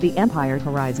 The Empire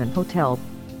Horizon Hotel.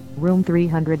 Room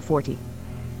 340.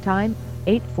 Time,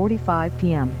 8:45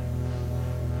 p.m.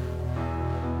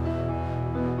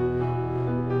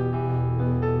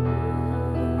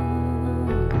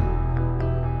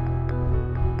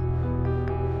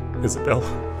 Isabel.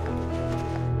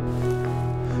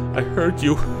 I heard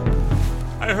you.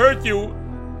 I heard you.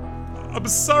 I'm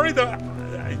sorry that...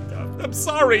 I'm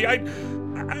sorry. I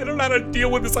don't know how to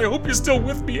deal with this. I hope you're still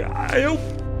with me. I hope...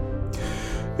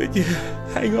 Yeah,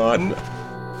 hang on.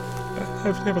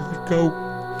 I've never let go.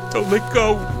 Don't let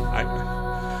go. I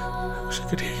wish I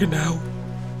could hear you now.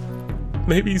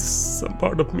 Maybe some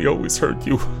part of me always heard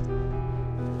you.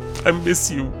 I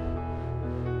miss you.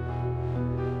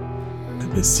 I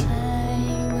miss you.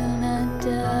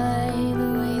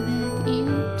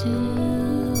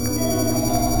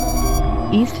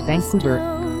 East Vancouver,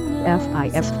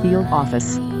 FIS Field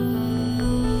Office.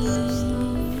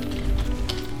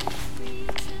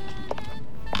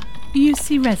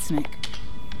 UC Resnick.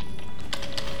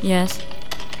 Yes?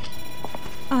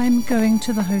 I'm going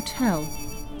to the hotel.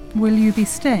 Will you be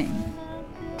staying?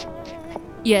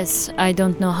 Yes, I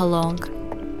don't know how long.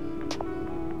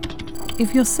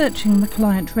 If you're searching the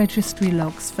client registry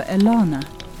logs for Elana,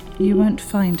 you won't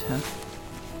find her.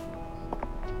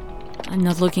 I'm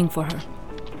not looking for her.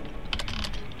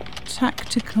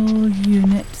 Tactical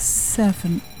Unit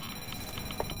 7.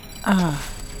 Ah,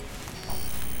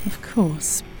 of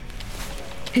course.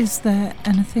 Is there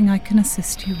anything I can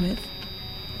assist you with?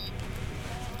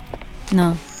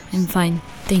 No, I'm fine.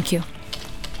 Thank you.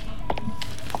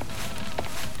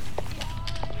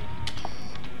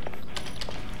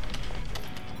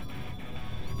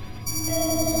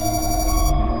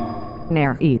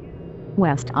 Nair East,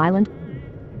 West Island,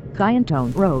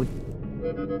 Kyantone Road.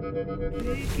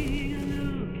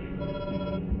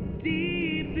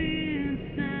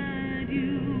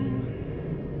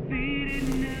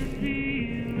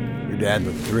 Your dad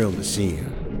looked thrilled to see you.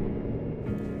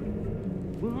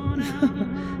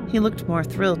 He looked more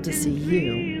thrilled to see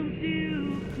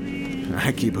you.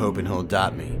 I keep hoping he'll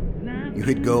adopt me. You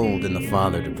hit gold in the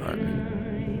father department.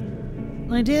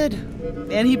 I did.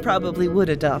 And he probably would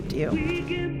adopt you.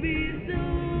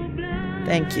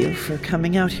 Thank you for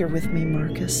coming out here with me,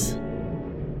 Marcus.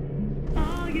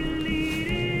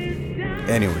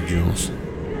 Anyway, Jules.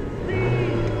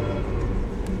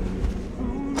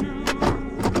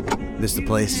 This the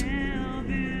place?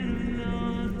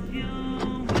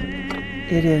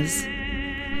 It is.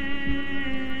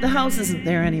 The house isn't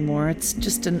there anymore. It's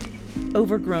just an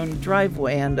overgrown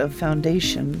driveway and a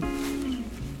foundation.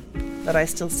 But I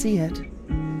still see it. Do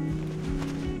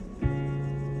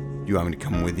you want me to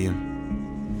come with you?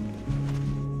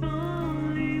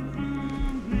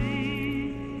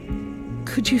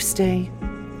 Could you stay?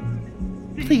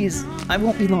 Please, I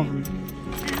won't be long.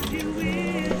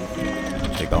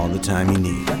 Take all the time you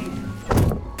need.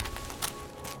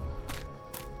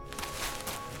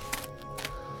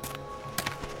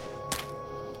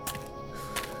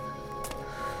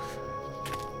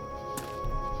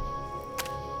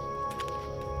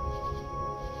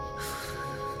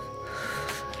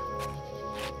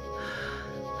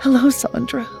 Hello,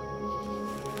 Sandra.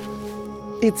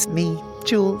 It's me,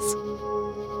 Jules.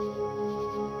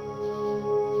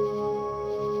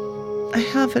 I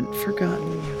haven't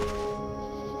forgotten you.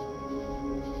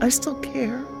 I still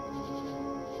care.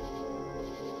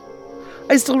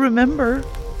 I still remember.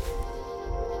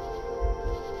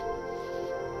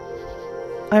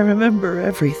 I remember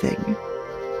everything.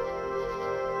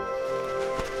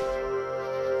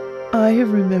 I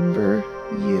remember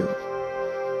you.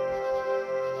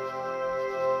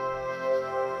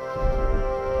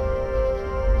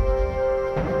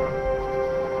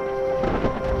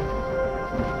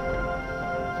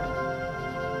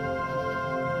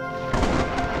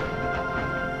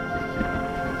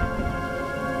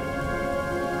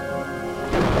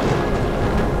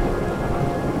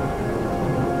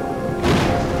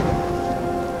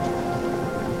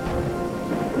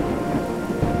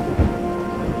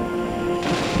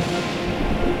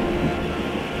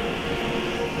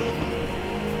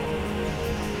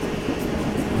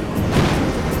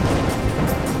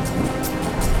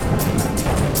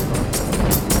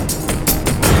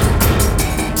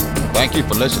 Thank you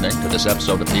for listening to this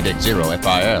episode of Edict 0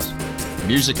 FIS.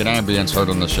 Music and ambience heard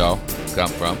on the show come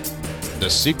from The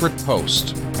Secret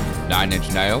Post, 9 Inch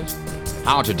Nails,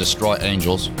 How to Destroy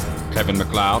Angels, Kevin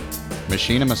MacLeod,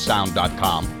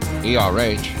 MachinimaSound.com,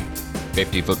 ERH,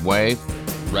 50 Foot Wave,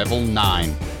 Revel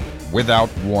 9, Without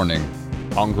Warning,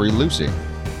 Hungry Lucy,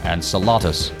 and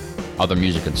Salatus. Other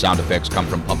music and sound effects come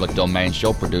from public domain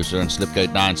show producer and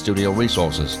Slipgate 9 studio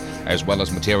resources, as well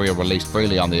as material released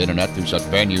freely on the internet through such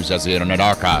venues as the Internet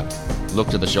Archive. Look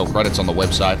to the show credits on the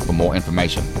website for more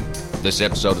information. This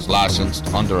episode is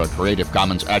licensed under a Creative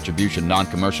Commons Attribution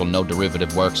Non-Commercial No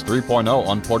Derivative Works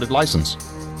 3.0 unported license.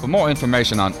 For more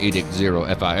information on Edict Zero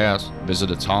FIS, visit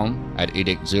its home at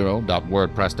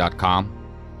edict0.wordpress.com.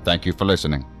 Thank you for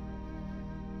listening.